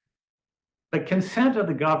 But consent of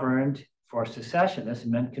the governed for secessionists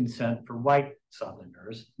meant consent for white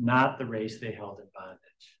Southerners, not the race they held in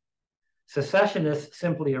bondage. Secessionists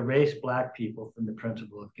simply erased Black people from the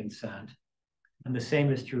principle of consent, and the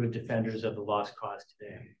same is true of defenders of the lost cause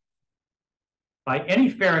today. By any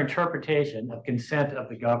fair interpretation of consent of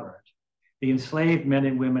the governed, the enslaved men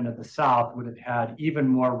and women of the South would have had even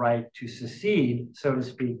more right to secede, so to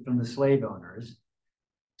speak, from the slave owners,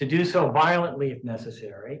 to do so violently if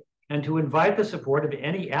necessary, and to invite the support of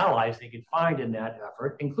any allies they could find in that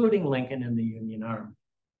effort, including Lincoln and the Union Army.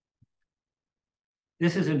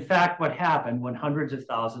 This is in fact what happened when hundreds of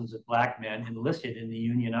thousands of Black men enlisted in the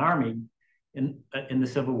Union Army in the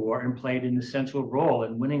Civil War and played an essential role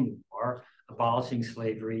in winning the war, abolishing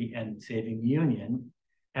slavery and saving the Union,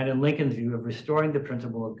 and in Lincoln's view of restoring the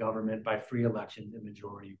principle of government by free elections and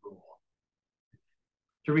majority rule.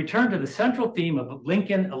 To return to the central theme of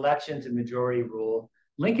Lincoln elections and majority rule,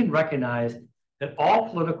 Lincoln recognized that all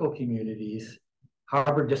political communities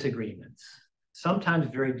harbor disagreements, sometimes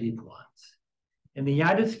very deep ones. In the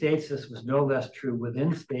United States, this was no less true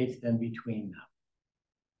within states than between them.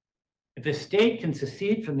 If a state can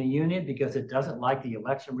secede from the Union because it doesn't like the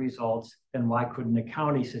election results, then why couldn't a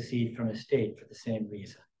county secede from a state for the same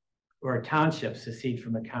reason? Or a township secede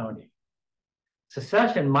from a county?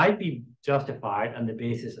 Secession might be justified on the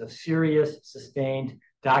basis of serious, sustained,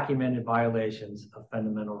 documented violations of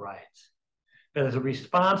fundamental rights. But as a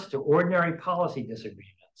response to ordinary policy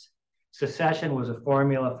disagreements, secession was a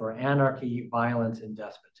formula for anarchy, violence, and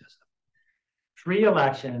despotism. Free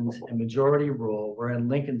elections and majority rule were, in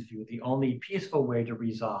Lincoln's view, the only peaceful way to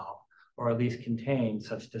resolve, or at least contain,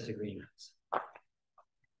 such disagreements.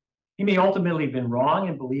 He may ultimately have been wrong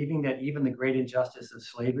in believing that even the great injustice of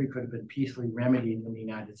slavery could have been peacefully remedied in the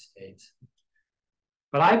United States.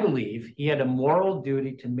 But I believe he had a moral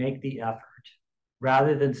duty to make the effort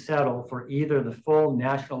rather than settle for either the full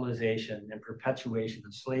nationalization and perpetuation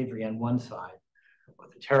of slavery on one side or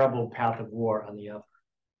the terrible path of war on the other.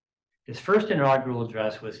 His first inaugural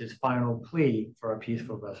address was his final plea for a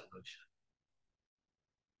peaceful resolution.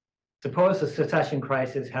 Suppose the secession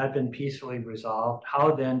crisis had been peacefully resolved,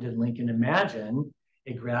 how then did Lincoln imagine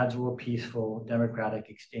a gradual, peaceful, democratic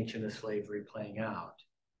extinction of slavery playing out?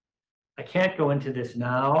 I can't go into this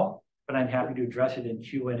now, but I'm happy to address it in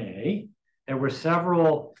Q&A. There were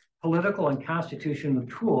several political and constitutional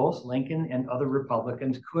tools Lincoln and other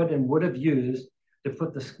Republicans could and would have used to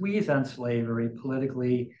put the squeeze on slavery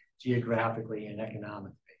politically, geographically, and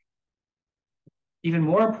economically. Even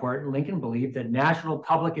more important, Lincoln believed that national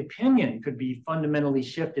public opinion could be fundamentally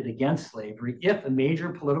shifted against slavery if a major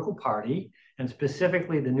political party, and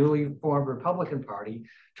specifically the newly formed Republican Party,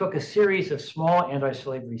 took a series of small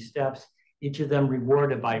anti-slavery steps, each of them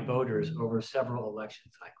rewarded by voters over several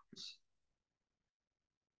election cycles.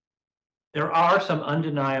 There are some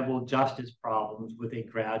undeniable justice problems with a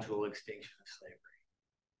gradual extinction of slavery.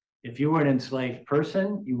 If you were an enslaved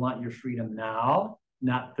person, you want your freedom now,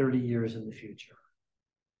 not 30 years in the future.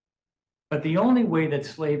 But the only way that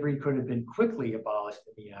slavery could have been quickly abolished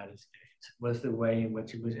in the United States was the way in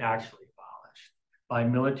which it was actually abolished, by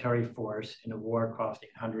military force in a war costing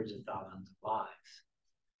hundreds of thousands of lives.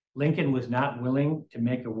 Lincoln was not willing to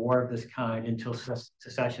make a war of this kind until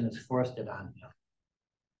secessionists forced it on him.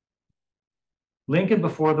 Lincoln,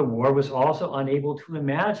 before the war, was also unable to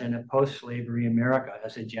imagine a post-slavery America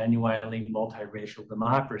as a genuinely multiracial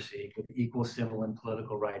democracy with equal civil and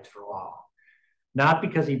political rights for all. Not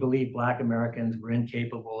because he believed Black Americans were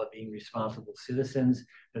incapable of being responsible citizens,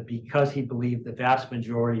 but because he believed the vast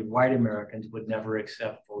majority of white Americans would never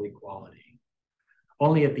accept full equality.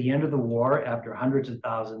 Only at the end of the war, after hundreds of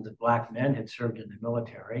thousands of Black men had served in the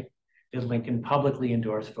military, did Lincoln publicly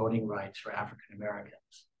endorse voting rights for African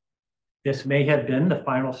Americans. This may have been the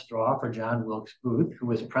final straw for John Wilkes Booth, who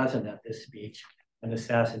was present at this speech and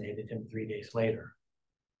assassinated him 3 days later.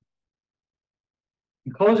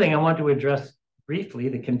 In closing, I want to address briefly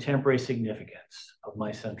the contemporary significance of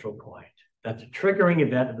my central point, that the triggering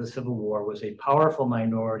event of the Civil War was a powerful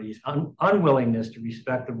minority's unwillingness to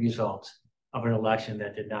respect the results of an election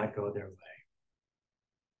that did not go their way.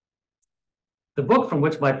 The book from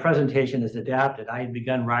which my presentation is adapted, I had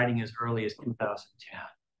begun writing as early as 2010.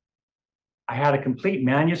 I had a complete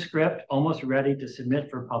manuscript almost ready to submit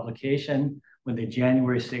for publication when the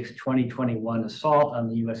January 6, 2021 assault on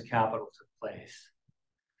the US Capitol took place.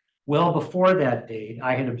 Well before that date,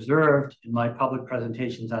 I had observed in my public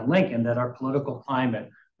presentations on Lincoln that our political climate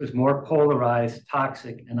was more polarized,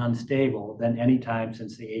 toxic, and unstable than any time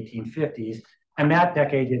since the 1850s, and that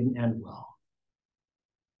decade didn't end well.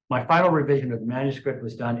 My final revision of the manuscript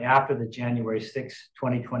was done after the January 6,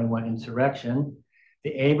 2021 insurrection,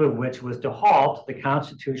 the aim of which was to halt the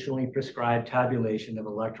constitutionally prescribed tabulation of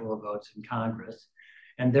electoral votes in Congress,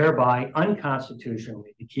 and thereby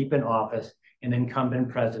unconstitutionally to keep in office an incumbent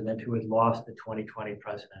president who had lost the 2020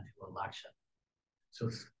 presidential election. So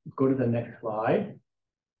let's go to the next slide.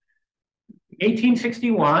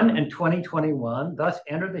 1861 and 2021 thus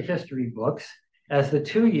enter the history books as the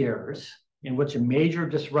 2 years in which a major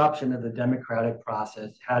disruption of the democratic process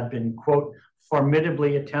had been, quote,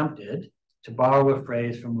 formidably attempted, to borrow a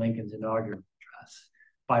phrase from Lincoln's inaugural address,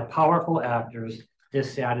 by powerful actors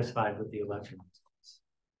dissatisfied with the election results.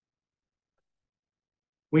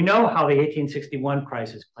 We know how the 1861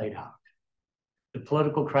 crisis played out. The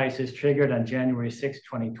political crisis triggered on January 6,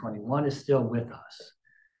 2021 is still with us.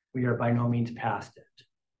 We are by no means past it.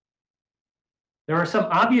 There are some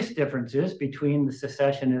obvious differences between the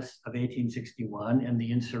secessionists of 1861 and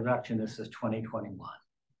the insurrectionists of 2021.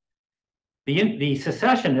 The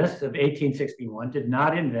secessionists of 1861 did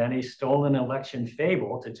not invent a stolen election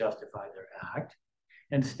fable to justify their act.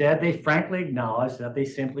 Instead, they frankly acknowledged that they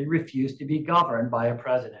simply refused to be governed by a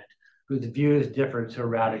president whose views differed so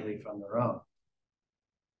radically from their own.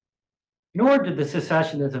 Nor did the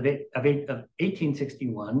secessionists of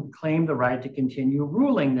 1861 claim the right to continue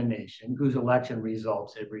ruling the nation whose election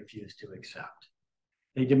results it refused to accept.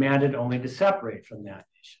 They demanded only to separate from that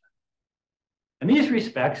nation. In these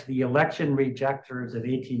respects, the election rejectors of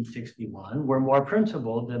 1861 were more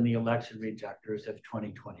principled than the election rejectors of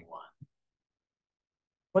 2021.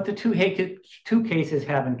 What the two cases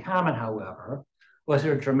have in common, however, was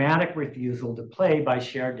their dramatic refusal to play by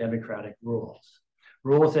shared democratic rules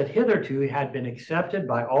that hitherto had been accepted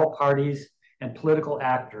by all parties and political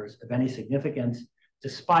actors of any significance,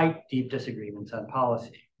 despite deep disagreements on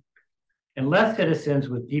policy. Unless citizens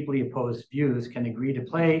with deeply opposed views can agree to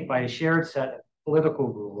play by a shared set of political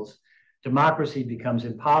rules, democracy becomes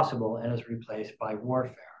impossible and is replaced by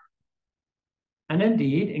warfare. And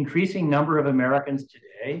indeed, increasing number of Americans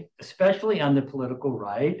today, especially on the political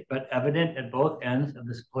right, but evident at both ends of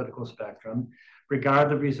this political spectrum, regard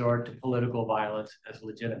the resort to political violence as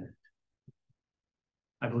legitimate.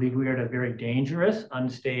 I believe we are at a very dangerous,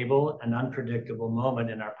 unstable, and unpredictable moment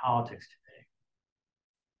in our politics today.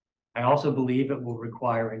 I also believe it will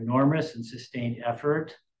require enormous and sustained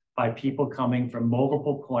effort by people coming from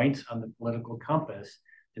multiple points on the political compass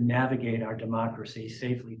to navigate our democracy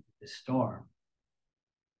safely through this storm.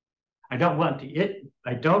 I don't want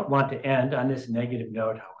to end on this negative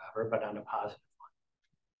note, however, but on a positive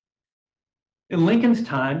one. In Lincoln's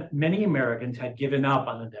time, many Americans had given up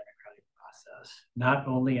on the democratic process, not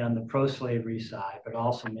only on the pro-slavery side, but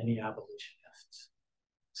also many abolitionists.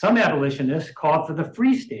 Some abolitionists called for the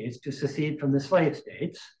free states to secede from the slave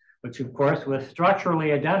states, which of course was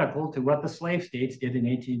structurally identical to what the slave states did in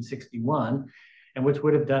 1861, and which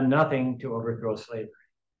would have done nothing to overthrow slavery.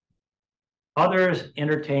 Others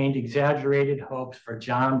entertained exaggerated hopes for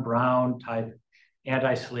John Brown-type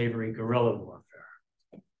anti-slavery guerrilla warfare.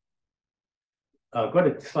 Go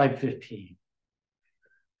to slide 15.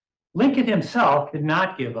 Lincoln himself did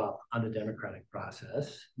not give up on the democratic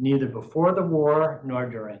process, neither before the war nor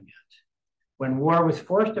during it. When war was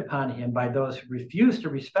forced upon him by those who refused to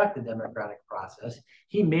respect the democratic process,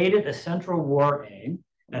 he made it a central war aim,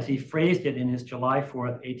 as he phrased it in his July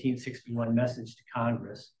 4th, 1861 message to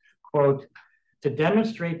Congress, quote, to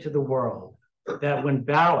demonstrate to the world that when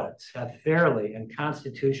ballots have fairly and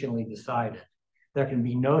constitutionally decided, there can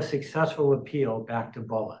be no successful appeal back to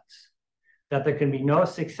bullets, that there can be no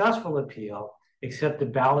successful appeal except the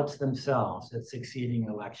ballots themselves at succeeding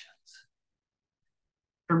elections.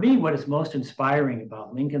 For me, what is most inspiring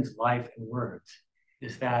about Lincoln's life and words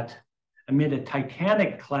is that amid a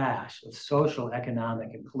titanic clash of social,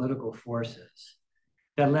 economic, and political forces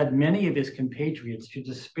that led many of his compatriots to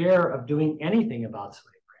despair of doing anything about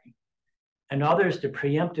slavery and others to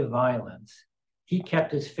preemptive violence, he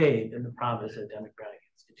kept his faith in the promise of democratic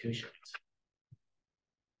institutions.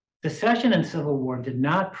 Secession and Civil War did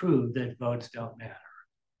not prove that votes don't matter.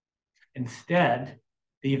 Instead,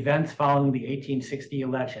 the events following the 1860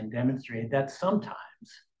 election demonstrated that sometimes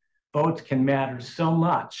votes can matter so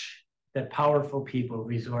much that powerful people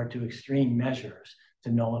resort to extreme measures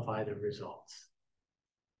to nullify the results.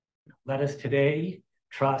 Let us today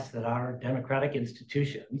trust that our democratic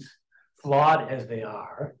institutions, flawed as they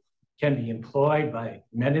are, can be employed by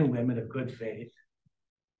men and women of good faith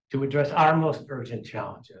to address our most urgent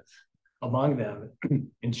challenges, among them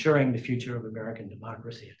ensuring the future of American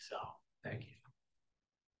democracy itself. Thank you.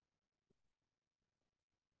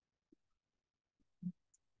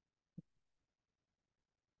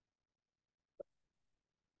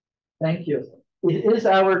 Thank you. It is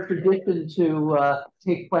our tradition to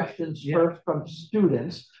take questions first from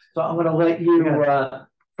students. So I'm going to let you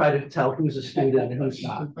try to tell who's a student and who's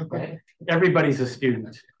not. Okay? Everybody's a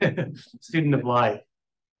student, student of life.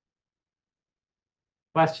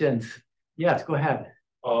 Questions? Yes, go ahead.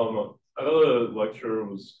 I thought the lecture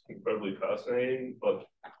was incredibly fascinating, but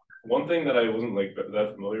one thing that I wasn't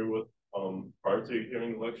that familiar with prior to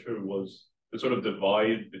hearing the lecture was the sort of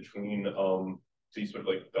divide between the sort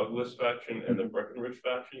of Douglas faction and the Breckinridge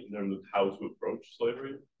faction in terms of how to approach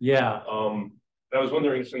slavery. Yeah. I was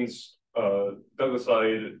wondering, since Douglas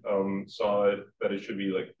side saw it that it should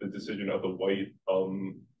be the decision of the white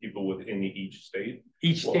people within each state.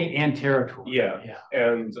 Each state and territory. Yeah.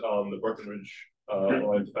 And the Breckinridge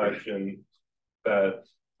alliance faction that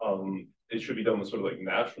it should be done sort of like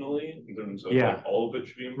nationally in terms of Yeah. like all of it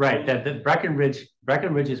should be imposed? Right. That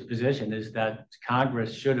Breckinridge's position is that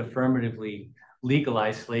Congress should affirmatively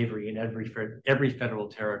legalize slavery in every federal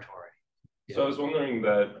territory. Yeah. So I was wondering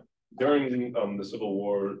that during the Civil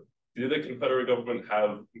War, did the Confederate government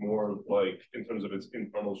have more of like, in terms of its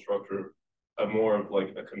internal structure, more of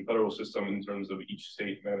like a confederal system in terms of each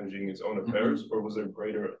state managing its own affairs, or was there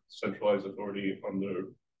greater centralized authority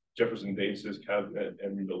under Jefferson Davis's cabinet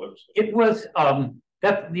and the legislature? It was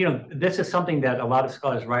this is something that a lot of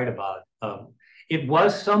scholars write about. It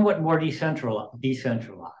was somewhat more decentralized.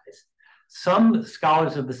 Some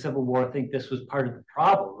scholars of the Civil War think this was part of the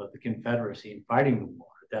problem of the Confederacy in fighting the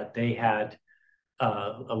war, that they had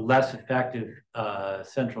a less effective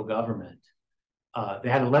central government. They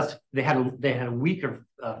had a weaker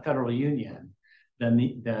federal union than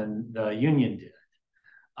the Union did.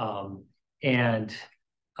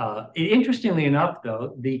 Interestingly enough,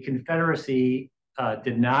 though, the Confederacy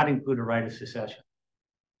did not include a right of secession,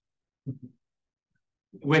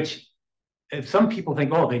 which some people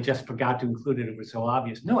think, oh, they just forgot to include it. It was so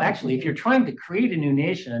obvious. No, actually, if you're trying to create a new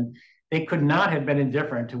nation, they could not have been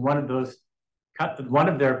indifferent to one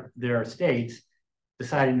of their states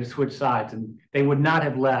deciding to switch sides, and they would not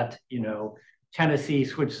have let Tennessee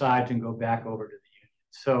switch sides and go back over to the Union.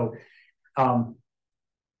 So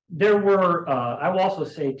there were. I will also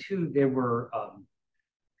say too, there were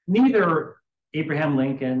neither Abraham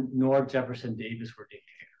Lincoln nor Jefferson Davis were dictators.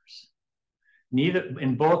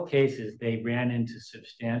 In both cases, they ran into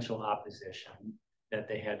substantial opposition that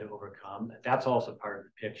they had to overcome. That's also part of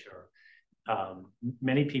the picture.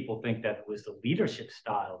 Many people think that it was the leadership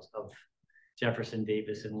styles of Jefferson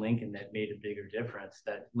Davis and Lincoln that made a bigger difference,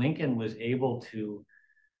 that Lincoln was able to,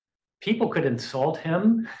 people could insult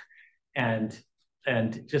him and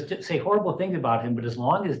just say horrible things about him, but as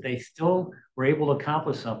long as they still were able to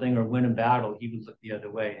accomplish something or win a battle, he would look the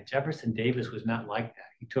other way. And Jefferson Davis was not like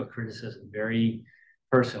that. He took criticism very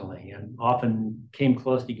personally and often came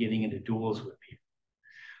close to getting into duels with people.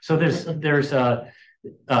 So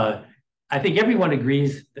I think everyone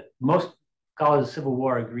agrees, that most scholars of the Civil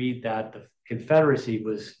War agreed that the Confederacy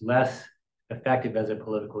was less effective as a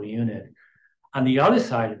political unit. On the other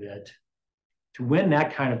side of it, to win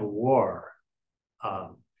that kind of a war,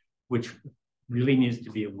 which really needs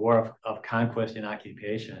to be a war of conquest and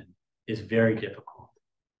occupation, is very difficult.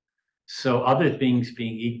 So other things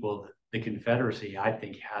being equal, the Confederacy, I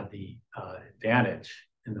think, had the advantage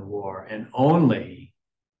in the war, and only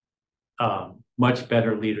much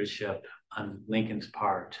better leadership on Lincoln's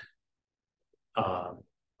part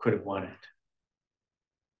could have won it.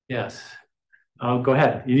 Yes. Go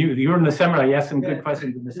ahead. You were in the seminar. You asked some good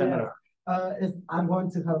questions in the seminar. I'm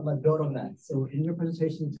going to kind of like build on that. So in your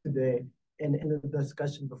presentation today and in the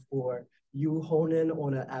discussion before, you hone in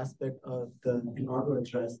on an aspect of the inaugural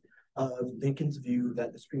address of Lincoln's view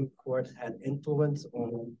that the Supreme Court had influence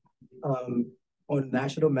on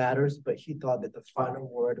national matters, but he thought that the final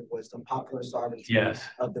word was the popular sovereignty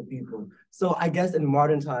of the people. So I guess in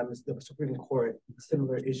modern times, the Supreme Court, a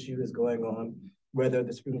similar issue is going on, whether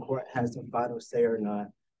the Supreme Court has the final say or not,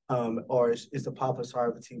 or is the popular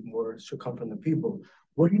sovereignty more should come from the people.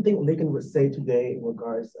 What do you think Lincoln would say today in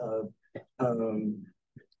regards of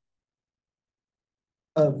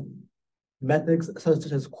methods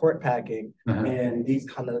such as court packing and these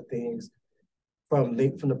kind of things from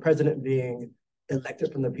the president being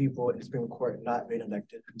elected from the people and the Supreme Court not being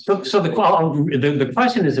elected? So the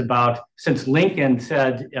question is about, since Lincoln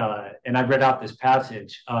said, and I read out this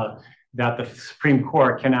passage, that the Supreme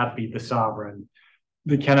Court cannot be the sovereign,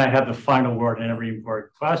 they cannot have the final word in every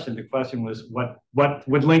important question. The question was, what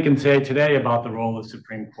would Lincoln say today about the role of the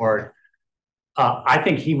Supreme Court? I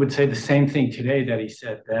think he would say the same thing today that he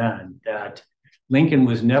said then, that Lincoln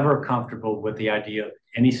was never comfortable with the idea of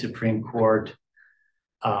any Supreme Court,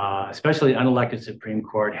 especially unelected Supreme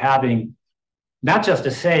Court, having not just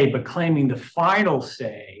a say, but claiming the final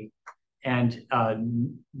say, and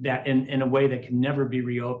that in a way that can never be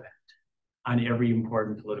reopened on every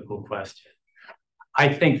important political question. I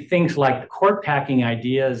think things like the court packing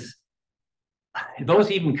ideas, those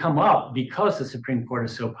even come up because the Supreme Court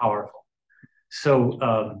is so powerful. So,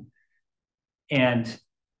 and,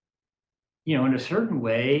 in a certain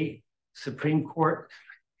way, Supreme Court,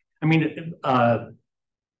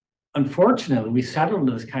 unfortunately, we settled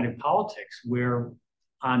into this kind of politics where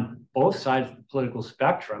on both sides of the political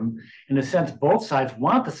spectrum, in a sense, both sides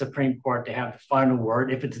want the Supreme Court to have the final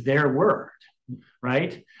word if it's their word,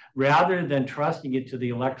 right? Rather than trusting it to the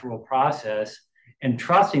electoral process and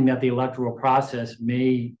trusting that the electoral process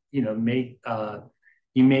may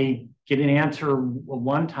you may get an answer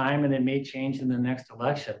one time and it may change in the next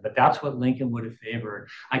election, but that's what Lincoln would have favored.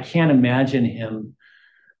 I can't imagine him,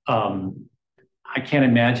 I can't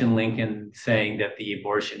imagine Lincoln saying that the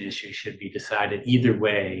abortion issue should be decided either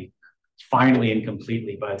way, finally and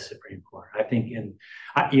completely by the Supreme Court. I think,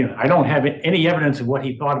 I don't have any evidence of what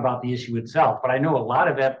he thought about the issue itself, but I know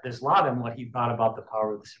there's a lot in what he thought about the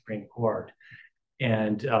power of the Supreme Court.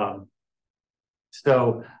 And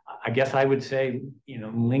so I guess I would say,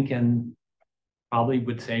 Lincoln probably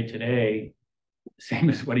would say today, same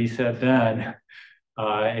as what he said then,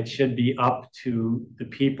 it should be up to the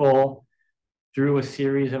people through a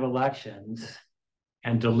series of elections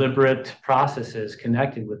and deliberate processes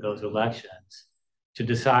connected with those elections to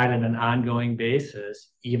decide on an ongoing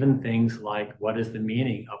basis, even things like what is the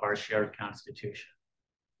meaning of our shared Constitution.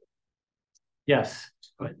 Yes.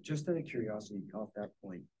 But just out of curiosity, off that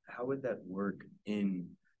point, how would that work in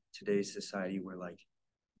today's society where, like,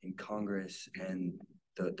 in Congress and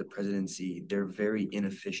the presidency, they're very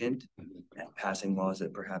inefficient at passing laws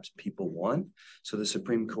that perhaps people want? So the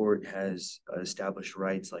Supreme Court has established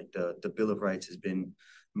rights, like the Bill of Rights has been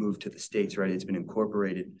moved to the states, right? It's been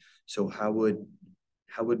incorporated. So how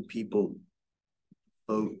would people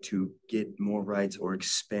vote to get more rights or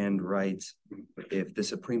expand rights if the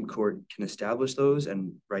Supreme Court can establish those?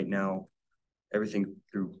 And right now, everything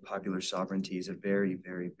through popular sovereignty is a very,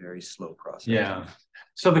 very, very slow process. Yeah.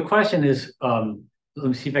 So the question is, let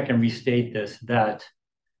me see if I can restate this, that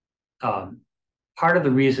part of the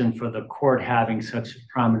reason for the court having such a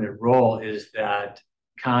prominent role is that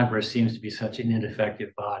Congress seems to be such an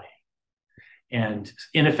ineffective body, and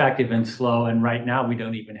ineffective and slow. And right now we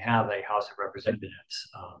don't even have a House of Representatives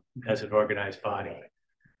as an organized body.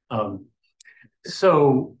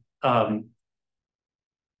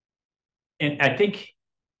 And I think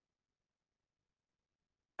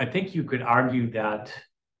you could argue that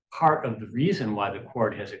part of the reason why the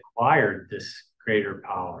court has acquired this greater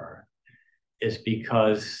power is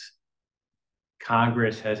because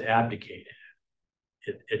Congress has abdicated.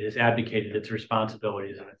 It has abdicated its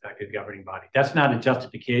responsibility as an effective governing body. That's not a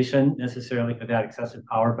justification necessarily for that excessive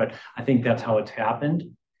power, but I think that's how it's happened.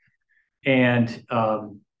 And I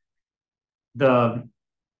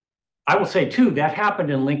will say too, that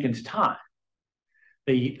happened in Lincoln's time.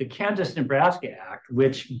 The Kansas-Nebraska Act,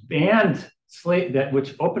 which banned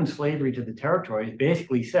which opened slavery to the territories,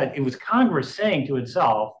 basically said it was Congress saying to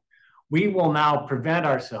itself, we will now prevent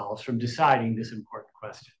ourselves from deciding this important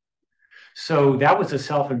question. So that was a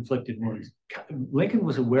self-inflicted wound. Lincoln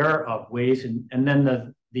was aware of ways, and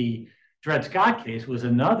then the Dred Scott case was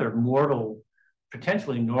another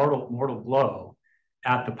potentially mortal blow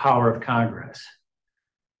at the power of Congress.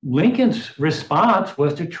 Lincoln's response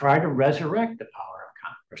was to try to resurrect the power of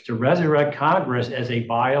Congress, to resurrect Congress as a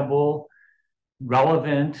viable,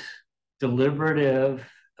 relevant, deliberative,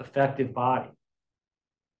 effective body.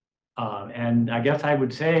 And I guess I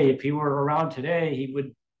would say if he were around today, he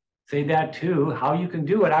would say that too. How you can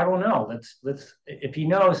do it, I don't know. If he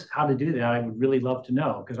knows how to do that, I would really love to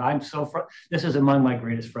know, because this is among my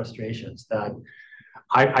greatest frustrations, that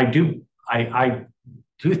I do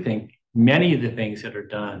think many of the things that are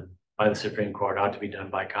done by the Supreme Court ought to be done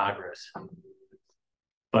by Congress.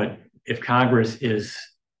 But if Congress is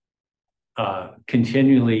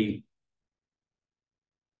continually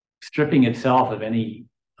stripping itself of any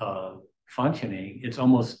functioning, it's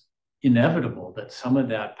almost inevitable that some of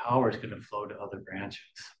that power is going to flow to other branches.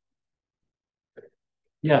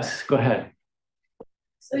 Yes, go ahead.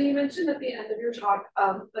 So you mentioned at the end of your talk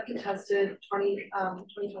the contested 2020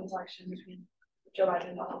 election between Joe Biden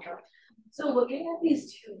and Donald Trump. So looking at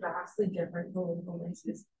these two vastly different political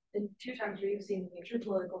races, in two times where you've seen major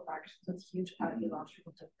political factions with huge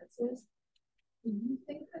ideological differences, do you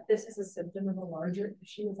think that this is a symptom of a larger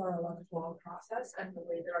issue with our electoral process and the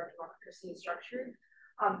way that our democracy is structured?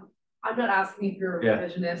 I'm not asking if you're a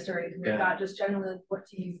revisionist or anything like that, just generally, what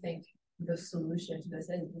do you think the solution to this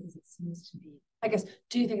is? Because it seems to be, I guess,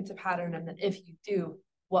 do you think it's a pattern? And then if you do,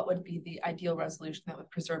 what would be the ideal resolution that would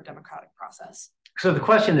preserve democratic process? So the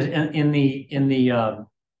question is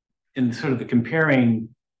in sort of the comparing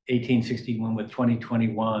 1861 with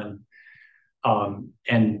 2021,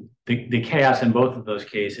 and the chaos in both of those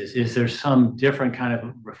cases, is there some different kind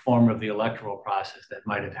of reform of the electoral process that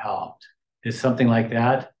might have helped? Is something like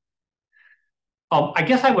that? I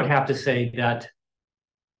guess I would have to say that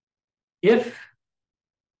if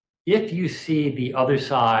you see the other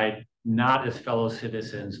side not as fellow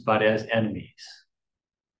citizens, but as enemies,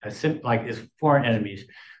 as foreign enemies,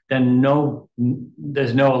 then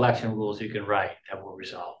there's no election rules you can write that will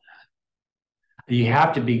resolve that. You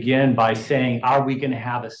have to begin by saying, are we going to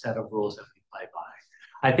have a set of rules that we play by?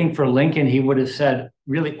 I think for Lincoln, he would have said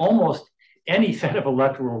really almost any set of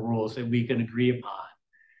electoral rules that we can agree upon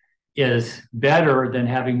is better than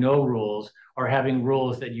having no rules or having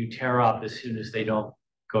rules that you tear up as soon as they don't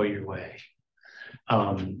go your way. There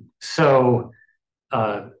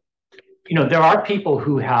are people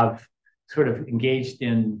who have sort of engaged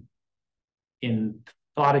in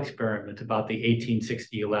thought experiments about the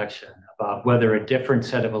 1860 election, about whether a different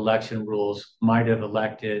set of election rules might have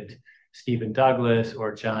elected Stephen Douglas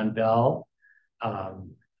or John Bell.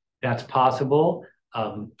 That's possible.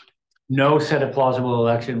 No set of plausible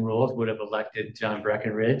election rules would have elected John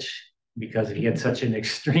Breckinridge because he had such an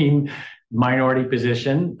extreme minority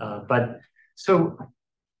position. But so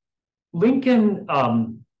Lincoln,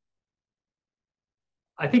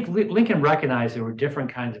 I think Lincoln recognized there were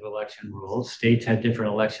different kinds of election rules. States had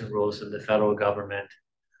different election rules than the federal government.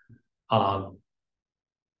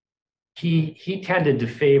 He tended to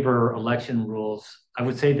favor election rules. I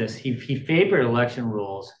would say this: he favored election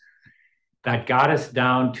rules that got us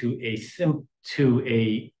down to a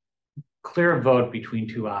clear vote between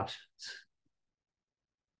two options.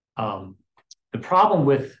 The problem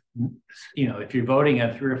with, if you're voting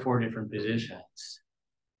at 3 or 4 different positions,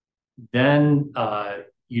 then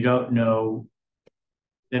you don't know,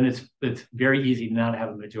 then it's very easy to not have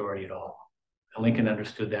a majority at all. And Lincoln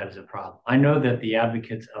understood that as a problem. I know that the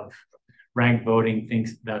advocates of ranked voting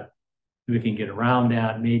thinks that we can get around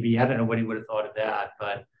that. Maybe, I don't know what he would have thought of that,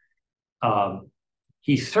 but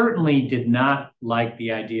he certainly did not like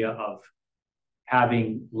the idea of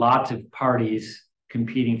having lots of parties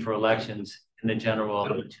competing for elections in the general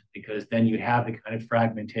election, because then you'd have the kind of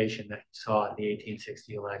fragmentation that you saw in the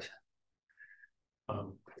 1860 election.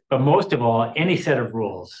 But most of all, any set of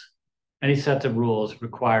rules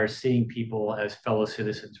requires seeing people as fellow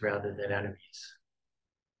citizens rather than enemies.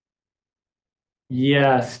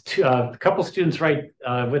 Yes, a couple students right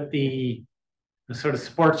with the sort of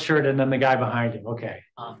sports shirt and then the guy behind him. Okay.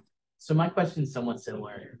 So my question is somewhat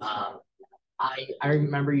similar. I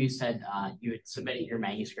remember you said you had submitted your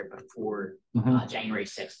manuscript before January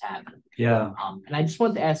 6th happened. Yeah. And I just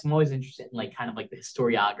wanted to ask, I'm always interested in like kind of like the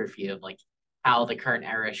historiography of like how the current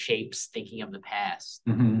era shapes thinking of the past.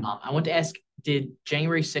 I want to ask, did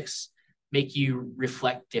January 6th make you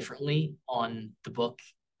reflect differently on the book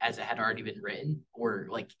as it had already been written, or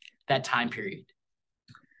like that time period?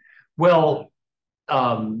 Well,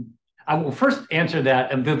 I will first answer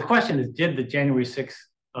that. And the question is, did the January 6th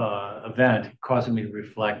event cause me to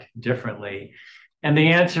reflect differently? And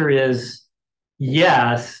the answer is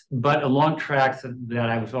yes, but along tracks that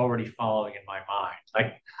I was already following in my mind.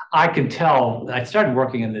 Like I could tell, I started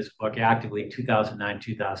working in this book actively 2009,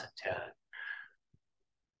 2010.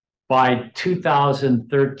 By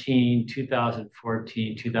 2013,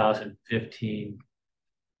 2014, 2015,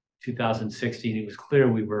 2016, it was clear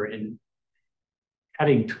we were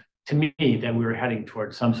heading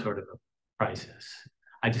towards some sort of a crisis.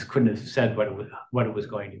 I just couldn't have said what it was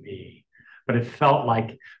going to be. But it felt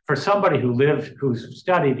like for somebody who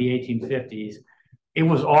studied the 1850s, it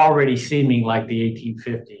was already seeming like the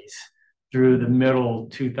 1850s through the middle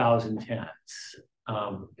 2010s.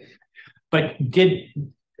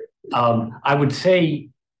 I would say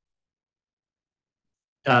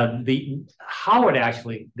the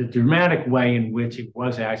dramatic way in which it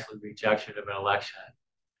was actually rejection of an election,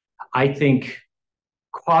 I think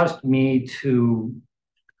caused me to,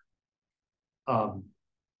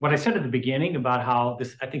 what I said at the beginning about how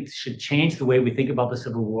this, I think, should change the way we think about the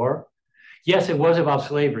Civil War. Yes, it was about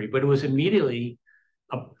slavery, but it was immediately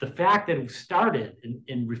the fact that it started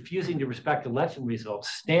in refusing to respect election results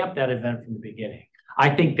stamped that event from the beginning. I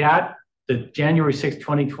think that the January 6,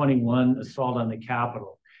 2021 assault on the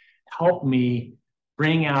Capitol helped me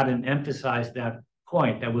bring out and emphasize that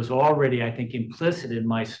point that was already, I think, implicit in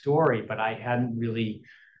my story, but I hadn't really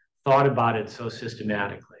thought about it so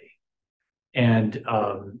systematically. And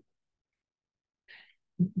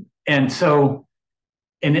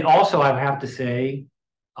also I have to say,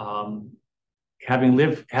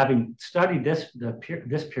 having studied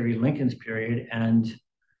this period, Lincoln's period, and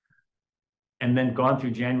then gone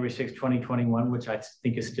through January 6, 2021, which I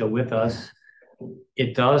think is still with us,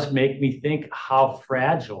 it does make me think how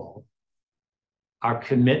fragile our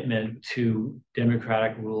commitment to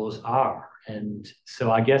democratic rules are. And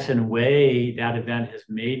so I guess in a way that event has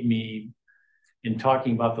made me, in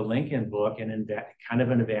talking about the Lincoln book, and kind of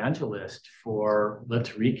an evangelist for let's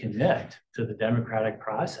recommit to the democratic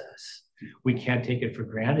process. We can't take it for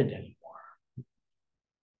granted anymore.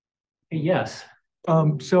 Yes.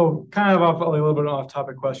 So kind of a little bit off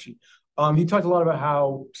topic question. He talked a lot about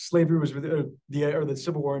how slavery was the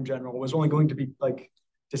Civil War in general was only going to be like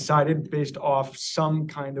decided based off some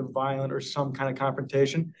kind of violent or some kind of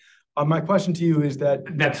confrontation. My question to you is that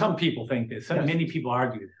some people think this. Yes. Many people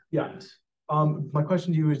argue that. Yes. My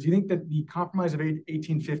question to you is, do you think that the Compromise of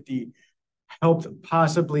 1850 helped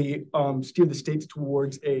possibly steer the states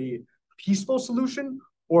towards a peaceful solution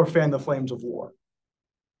or fan the flames of war?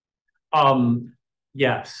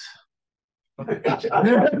 Yes. So the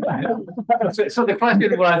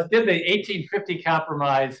question was, did the 1850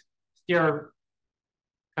 Compromise steer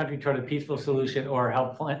country toward a peaceful solution or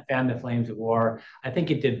help fan the flames of war? I think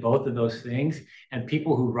it did both of those things. And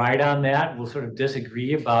people who write on that will sort of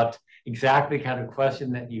disagree about exactly the kind of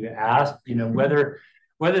question that you asked, you know, whether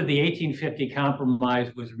the 1850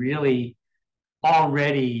 Compromise was really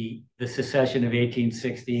already the secession of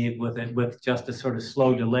 1860 with just a sort of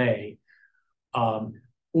slow delay,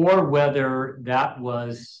 or whether that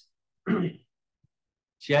was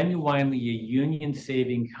genuinely a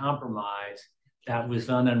union-saving compromise that was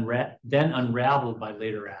then unraveled by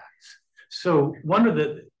later acts. So one of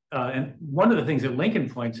the things that Lincoln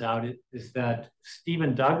points out is that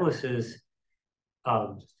Stephen Douglas's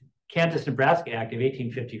Kansas-Nebraska Act of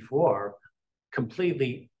 1854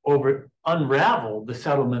 completely unraveled the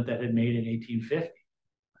settlement that had made in 1850.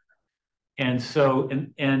 And so,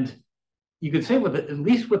 and you could say at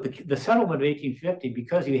least with the settlement of 1850,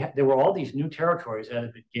 because there were all these new territories that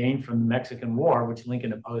had been gained from the Mexican War, which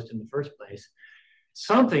Lincoln opposed in the first place,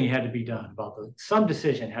 something had to be done about some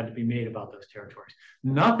decision had to be made about those territories.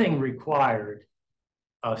 Nothing required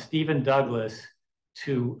Stephen Douglas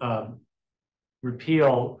to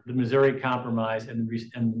repeal the Missouri Compromise and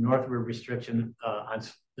the northward restriction on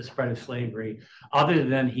the spread of slavery, other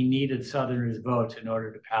than he needed Southerners' votes in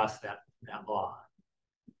order to pass that law.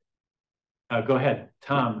 Go ahead,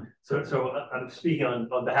 Tom. So I'm speaking on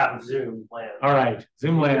behalf of Zoom Land. All right,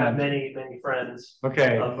 Zoom Land. I have many friends.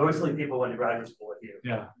 Okay. Mostly people went to graduate school with you.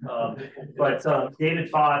 Yeah. But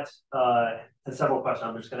David Fott has several questions.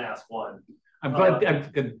 I'm just going to ask one. I'm glad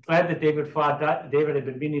that David Fott. David, I've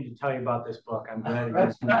been meaning to tell you about this book. I'm glad.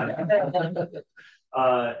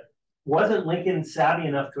 Wasn't Lincoln savvy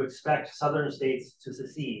enough to expect Southern states to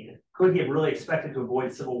secede? Could he have really expected to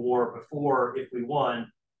avoid civil war before, if we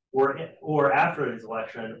won, or after his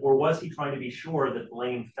election, or was he trying to be sure that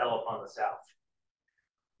blame fell upon the South?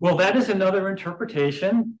 Well, that is another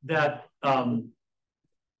interpretation that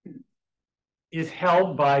is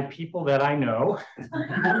held by people that I know,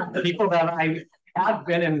 people that I have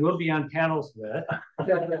been and will be on panels with,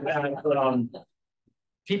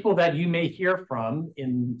 people that you may hear from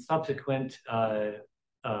in subsequent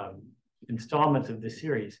installments of this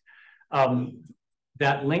series,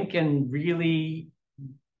 that Lincoln really,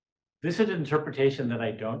 this is an interpretation that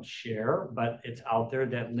I don't share, but it's out there,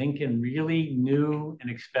 that Lincoln really knew and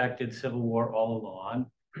expected civil war all along,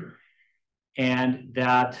 and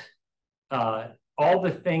that all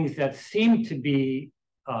the things that seem to be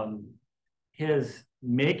his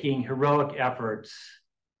making heroic efforts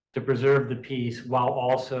to preserve the peace while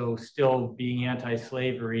also still being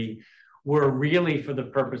anti-slavery were really for the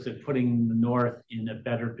purpose of putting the North in a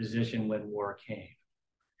better position when war came.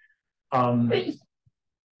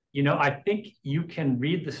 You know, I think you can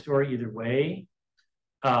read the story either way,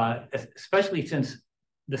 especially since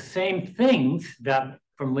the same things that,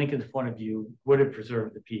 from Lincoln's point of view, would have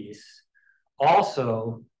preserved the peace,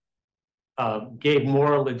 also gave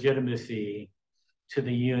moral legitimacy to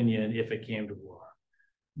the Union if it came to war.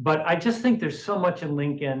 But I just think there's so much in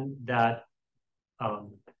Lincoln that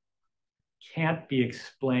can't be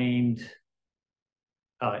explained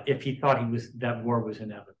if he thought that war was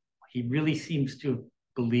inevitable. He really seems to have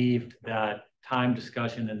believed that time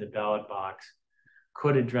discussion in the ballot box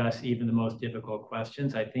could address even the most difficult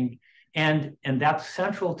questions, I think. And that's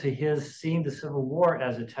central to his seeing the Civil War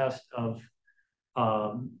as a test of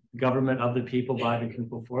government of the people, by the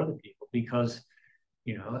people, for the people. Because,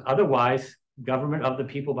 you know, otherwise, government of the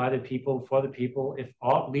people, by the people, for the people, if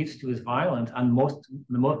all it leads to is violence on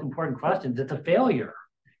the most important questions, it's a failure.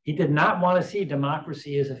 He did not want to see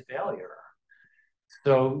democracy as a failure.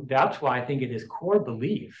 So that's why I think it is core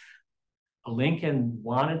belief. Lincoln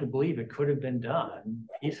wanted to believe it could have been done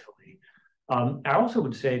peacefully. I also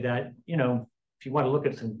would say that, you know, if you want to look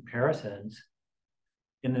at some comparisons,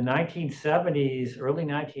 in the 1970s, early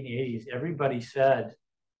 1980s, everybody said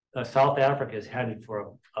South Africa is headed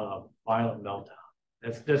for a violent meltdown.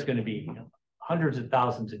 There's going to be hundreds of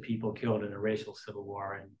thousands of people killed in a racial civil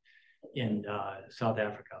war in South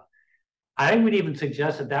Africa. I would even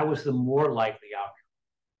suggest that that was the more likely outcome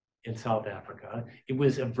in South Africa. It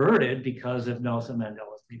was averted because of Nelson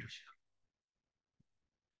Mandela's leadership.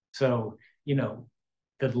 So, you know,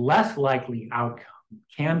 the less likely outcome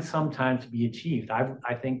can sometimes be achieved.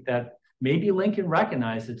 I think that maybe Lincoln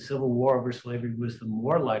recognized that civil war over slavery was the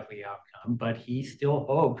more likely outcome, but he still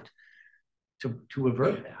hoped to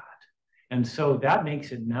avert that. And so that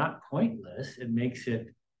makes it not pointless. It makes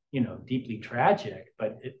it, deeply tragic,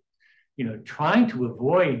 but trying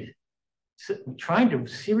to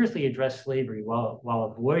seriously address slavery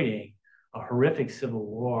while avoiding a horrific civil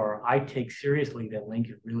war, I take seriously that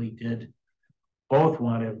Lincoln really did both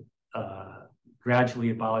want to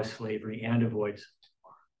gradually abolish slavery and avoid civil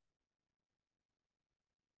war.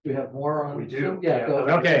 Do we have more on? We do. Yeah, go.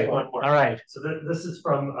 Okay, One more. all right. So this is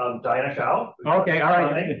from Diana Shao. Okay, all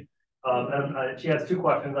right. And she has two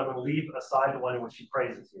questions. I'm going to leave aside the one in which she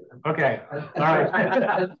praises you. Okay, all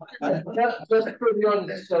right. Just for the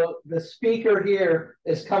audience, so the speaker here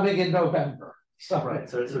is coming in November. So. Right,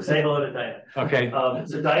 so say hello to Diana. Okay.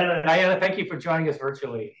 So Diana, thank you for joining us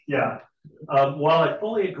virtually. Yeah. While I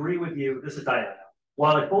fully agree with you, this is Diana.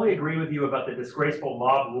 While I fully agree with you about the disgraceful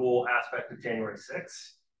mob rule aspect of January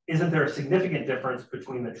 6th, isn't there a significant difference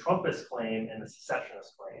between the Trumpist claim and the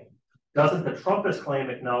secessionist claim? Doesn't the Trumpist claim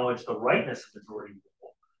acknowledge the rightness of majority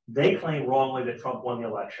rule? They claim wrongly that Trump won the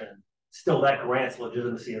election. Still, that grants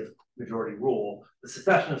legitimacy of majority rule. The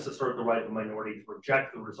secessionists assert the right of the minority to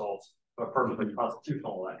reject the results of a perfectly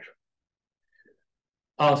constitutional election.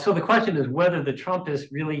 So the question is whether the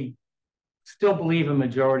Trumpists really still believe in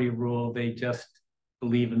majority rule. They just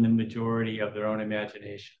believe in the majority of their own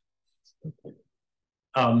imagination.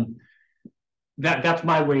 That's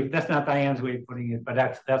my way. That's not Diana's way of putting it, but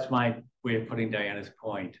that's my way of putting Diana's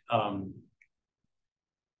point. I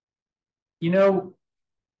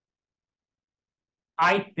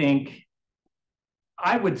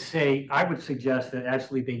would suggest that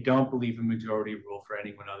actually they don't believe in majority rule for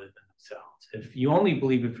anyone other than themselves. If you only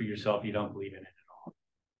believe it for yourself, you don't believe in it at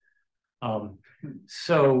all.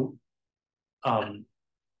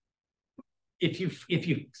 If you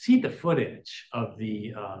see the footage of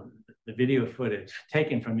the video footage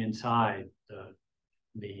taken from inside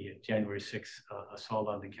the January 6th assault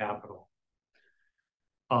on the Capitol,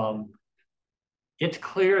 it's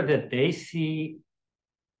clear that they see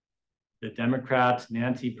the Democrats,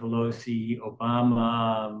 Nancy Pelosi,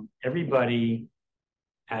 Obama, everybody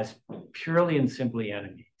as purely and simply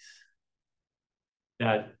enemies.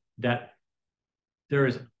 That there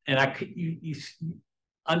is, and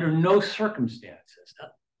under no circumstances,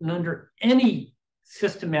 under any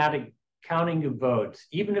systematic counting of votes,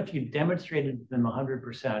 even if you demonstrated them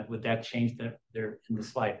 100%, would that change their in the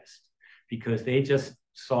slightest? Because they just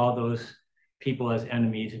saw those people as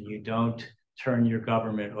enemies, and you don't turn your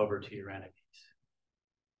government over to your enemies.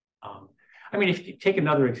 If you take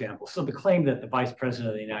another example, so the claim that the Vice President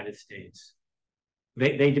of the United States,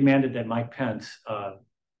 they demanded that Mike Pence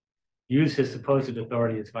use his supposed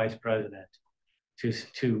authority as Vice President to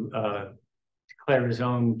declare his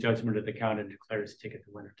own judgment of the count and declare his ticket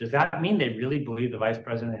the winner. Does that mean they really believe the Vice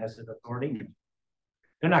President has his authority?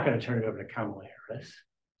 They're not going to turn it over to Kamala Harris.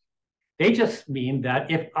 They just mean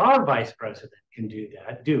that if our Vice President can do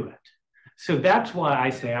that, do it. So that's why I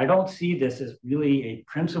say I don't see this as really a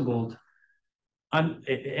principled,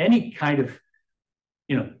 any kind of,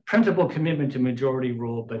 principled commitment to majority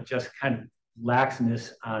rule, but just kind of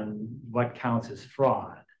laxness on what counts as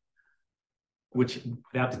fraud, which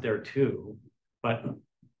that's there too. But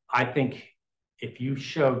I think if you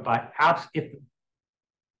showed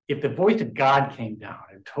if the voice of God came down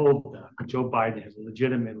and told them Joe Biden has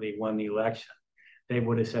legitimately won the election, they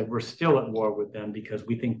would have said, we're still at war with them because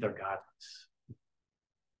we think they're godless.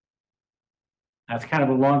 That's kind of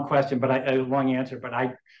a long question, but a long answer, but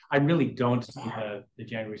I really don't see the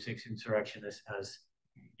January 6th insurrection as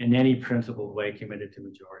in any principled way committed to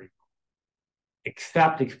majority,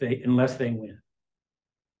 except unless they win.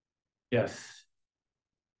 Yes.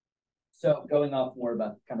 So going off more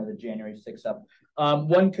about kind of the January 6th stuff,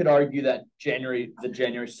 one could argue that the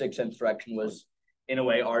January 6th insurrection was, in a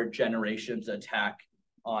way, our generation's attack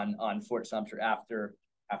on Fort Sumter after,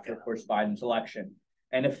 of course, Biden's election.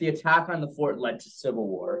 And if the attack on the fort led to civil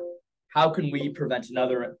war, how can we prevent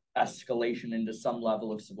another escalation into some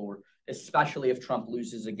level of civil war, especially if Trump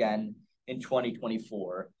loses again in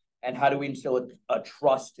 2024? And how do we instill a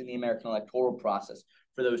trust in the American electoral process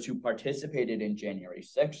for those who participated in January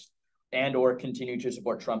 6th and or continue to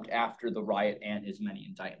support Trump after the riot and his many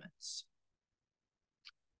indictments?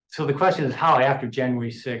 So the question is, how after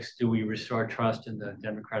January 6th do we restore trust in the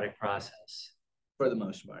democratic process? For the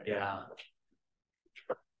most part. Yeah.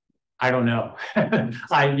 I don't know.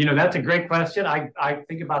 That's a great question. I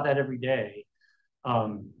think about that every day.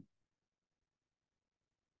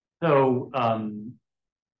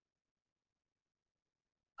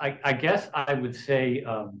 I guess I would say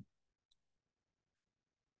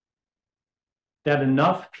that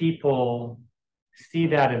enough people see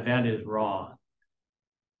that event as wrong,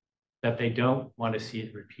 that they don't want to see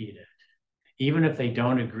it repeated. Even if they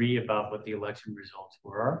don't agree about what the election results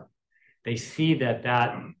were, they see that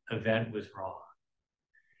that event was wrong.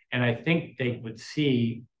 And I think they would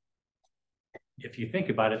see, if you think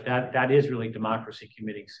about it, that is really democracy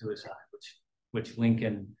committing suicide, which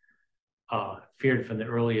Lincoln feared from the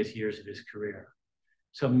earliest years of his career.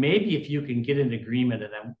 So maybe if you can get an agreement,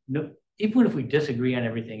 and then, even if we disagree on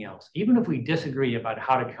everything else, even if we disagree about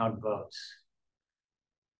how to count votes,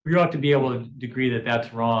 we ought to be able to agree that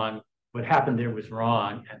that's wrong. What happened there was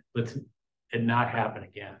wrong, and let's it not happen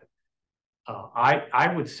again.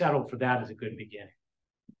 I would settle for that as a good beginning.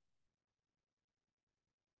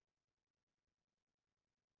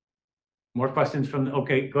 More questions from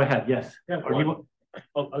okay, go ahead. Yes. Yeah, I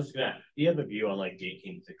was just gonna, do you have a view on like the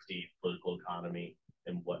 1860 political economy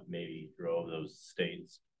and what maybe drove those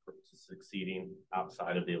states to succeeding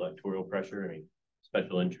outside of the electoral pressure? I mean,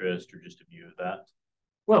 special interest or just a view of that?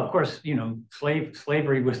 Well, of course, you know,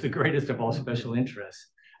 slavery was the greatest of all special interests.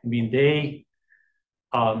 I mean,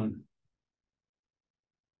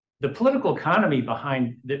 the political economy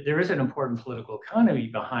behind, there is an important political economy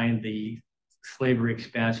behind the slavery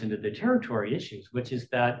expansion to the territory issues, which is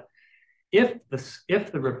that if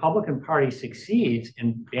the Republican Party succeeds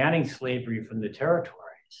in banning slavery from the territories,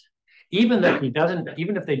 even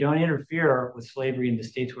if they don't interfere with slavery in the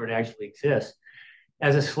states where it actually exists,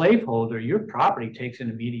 as a slaveholder, your property takes an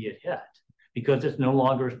immediate hit because it's no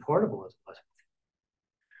longer as portable as it was.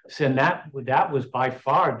 So that was by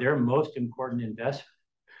far their most important investment.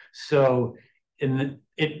 So in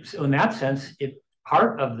that sense,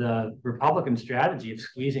 part of the Republican strategy of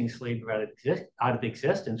squeezing slavery out of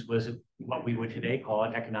existence was what we would today call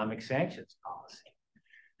an economic sanctions policy,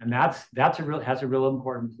 and has a real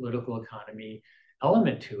important political economy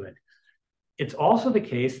element to it. It's also the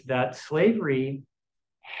case that slavery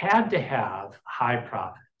had to have high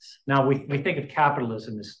profits. Now we think of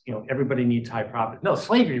capitalism as, you know, everybody needs high profits. No,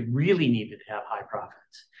 slavery really needed to have high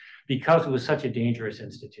profits because it was such a dangerous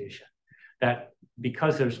institution. That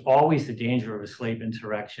because there's always the danger of a slave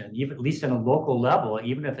insurrection, even at least on a local level,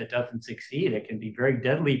 even if it doesn't succeed, it can be very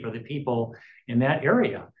deadly for the people in that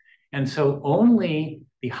area. And so only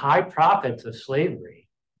the high profits of slavery,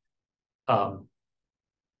 in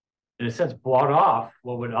a sense, bought off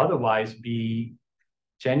what would otherwise be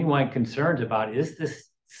genuine concerns about, is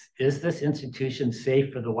this institution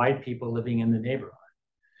safe for the white people living in the neighborhood?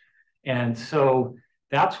 And so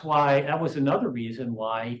that was another reason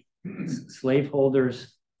why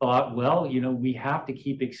slaveholders thought, well, you know, we have to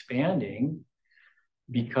keep expanding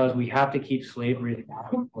because we have to keep slavery as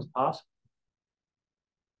profitable as possible.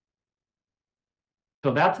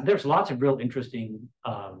 So there's lots of real interesting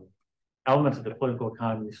elements of the political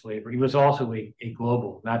economy of slavery. It was also a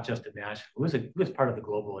global, not just a national. It was part of the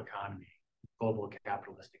global economy, global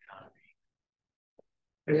capitalist economy.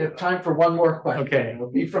 We have time for one more question. Okay.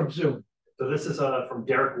 It'll be from Zoom. So this is from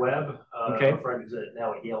Derek Webb, okay. A friend who's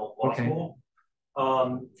now at Yale Law School.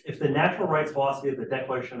 If the natural rights philosophy of the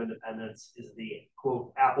Declaration of Independence is the,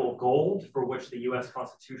 quote, apple of gold for which the U.S.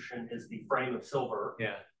 Constitution is the frame of silver,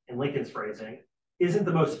 in Lincoln's phrasing, isn't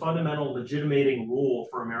the most fundamental legitimating rule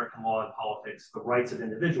for American law and politics the rights of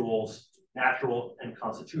individuals, natural and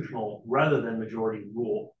constitutional, rather than majority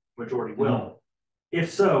will?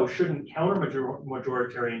 If so, shouldn't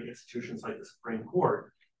counter-majoritarian institutions like the Supreme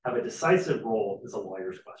Court have a decisive role, is a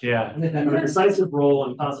lawyer's question. Yeah. Have a decisive role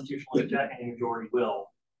in constitutionally checking majority will?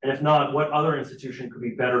 And if not, what other institution could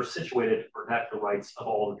be better situated to protect the rights of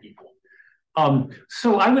all the people?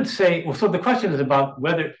 So I would say, well, so the question is about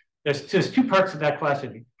whether there's two parts of that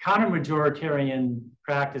question: counter-majoritarian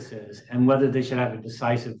practices and whether they should have a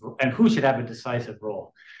decisive, and who should have a decisive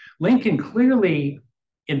role. Lincoln clearly,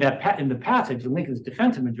 in the passage in Lincoln's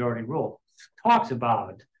defense of majority rule, talks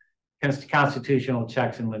about constitutional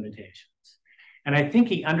checks and limitations. And I think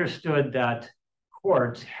he understood that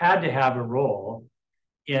courts had to have a role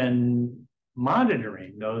in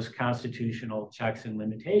monitoring those constitutional checks and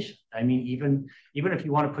limitations. I mean, even if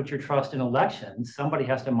you want to put your trust in elections, somebody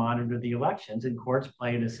has to monitor the elections, and courts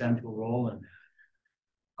play an essential role in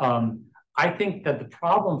that. I think that the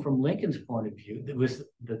problem from Lincoln's point of view, that was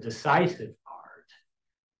the decisive part,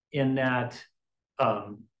 in that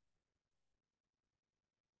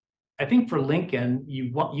I think for Lincoln,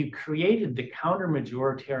 you created the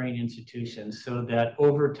counter-majoritarian institutions so that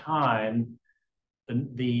over time,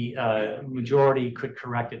 the majority could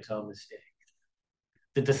correct its own mistakes.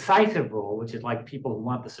 The decisive role, which is like people who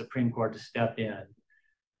want the Supreme Court to step in,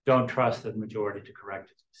 don't trust the majority to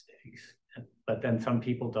correct its mistakes. But then some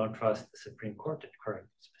people don't trust the Supreme Court to correct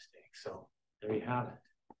its mistakes. So there you have it.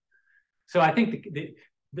 So I think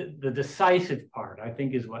the decisive part, I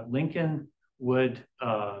think, is what Lincoln would,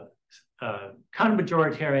 kind of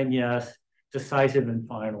majoritarian, yes, decisive and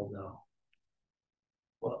final, no.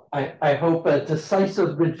 Well, I hope a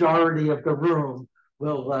decisive majority of the room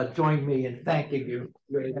will join me in thanking you.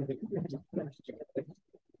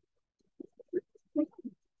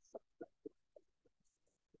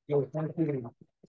 Thank you.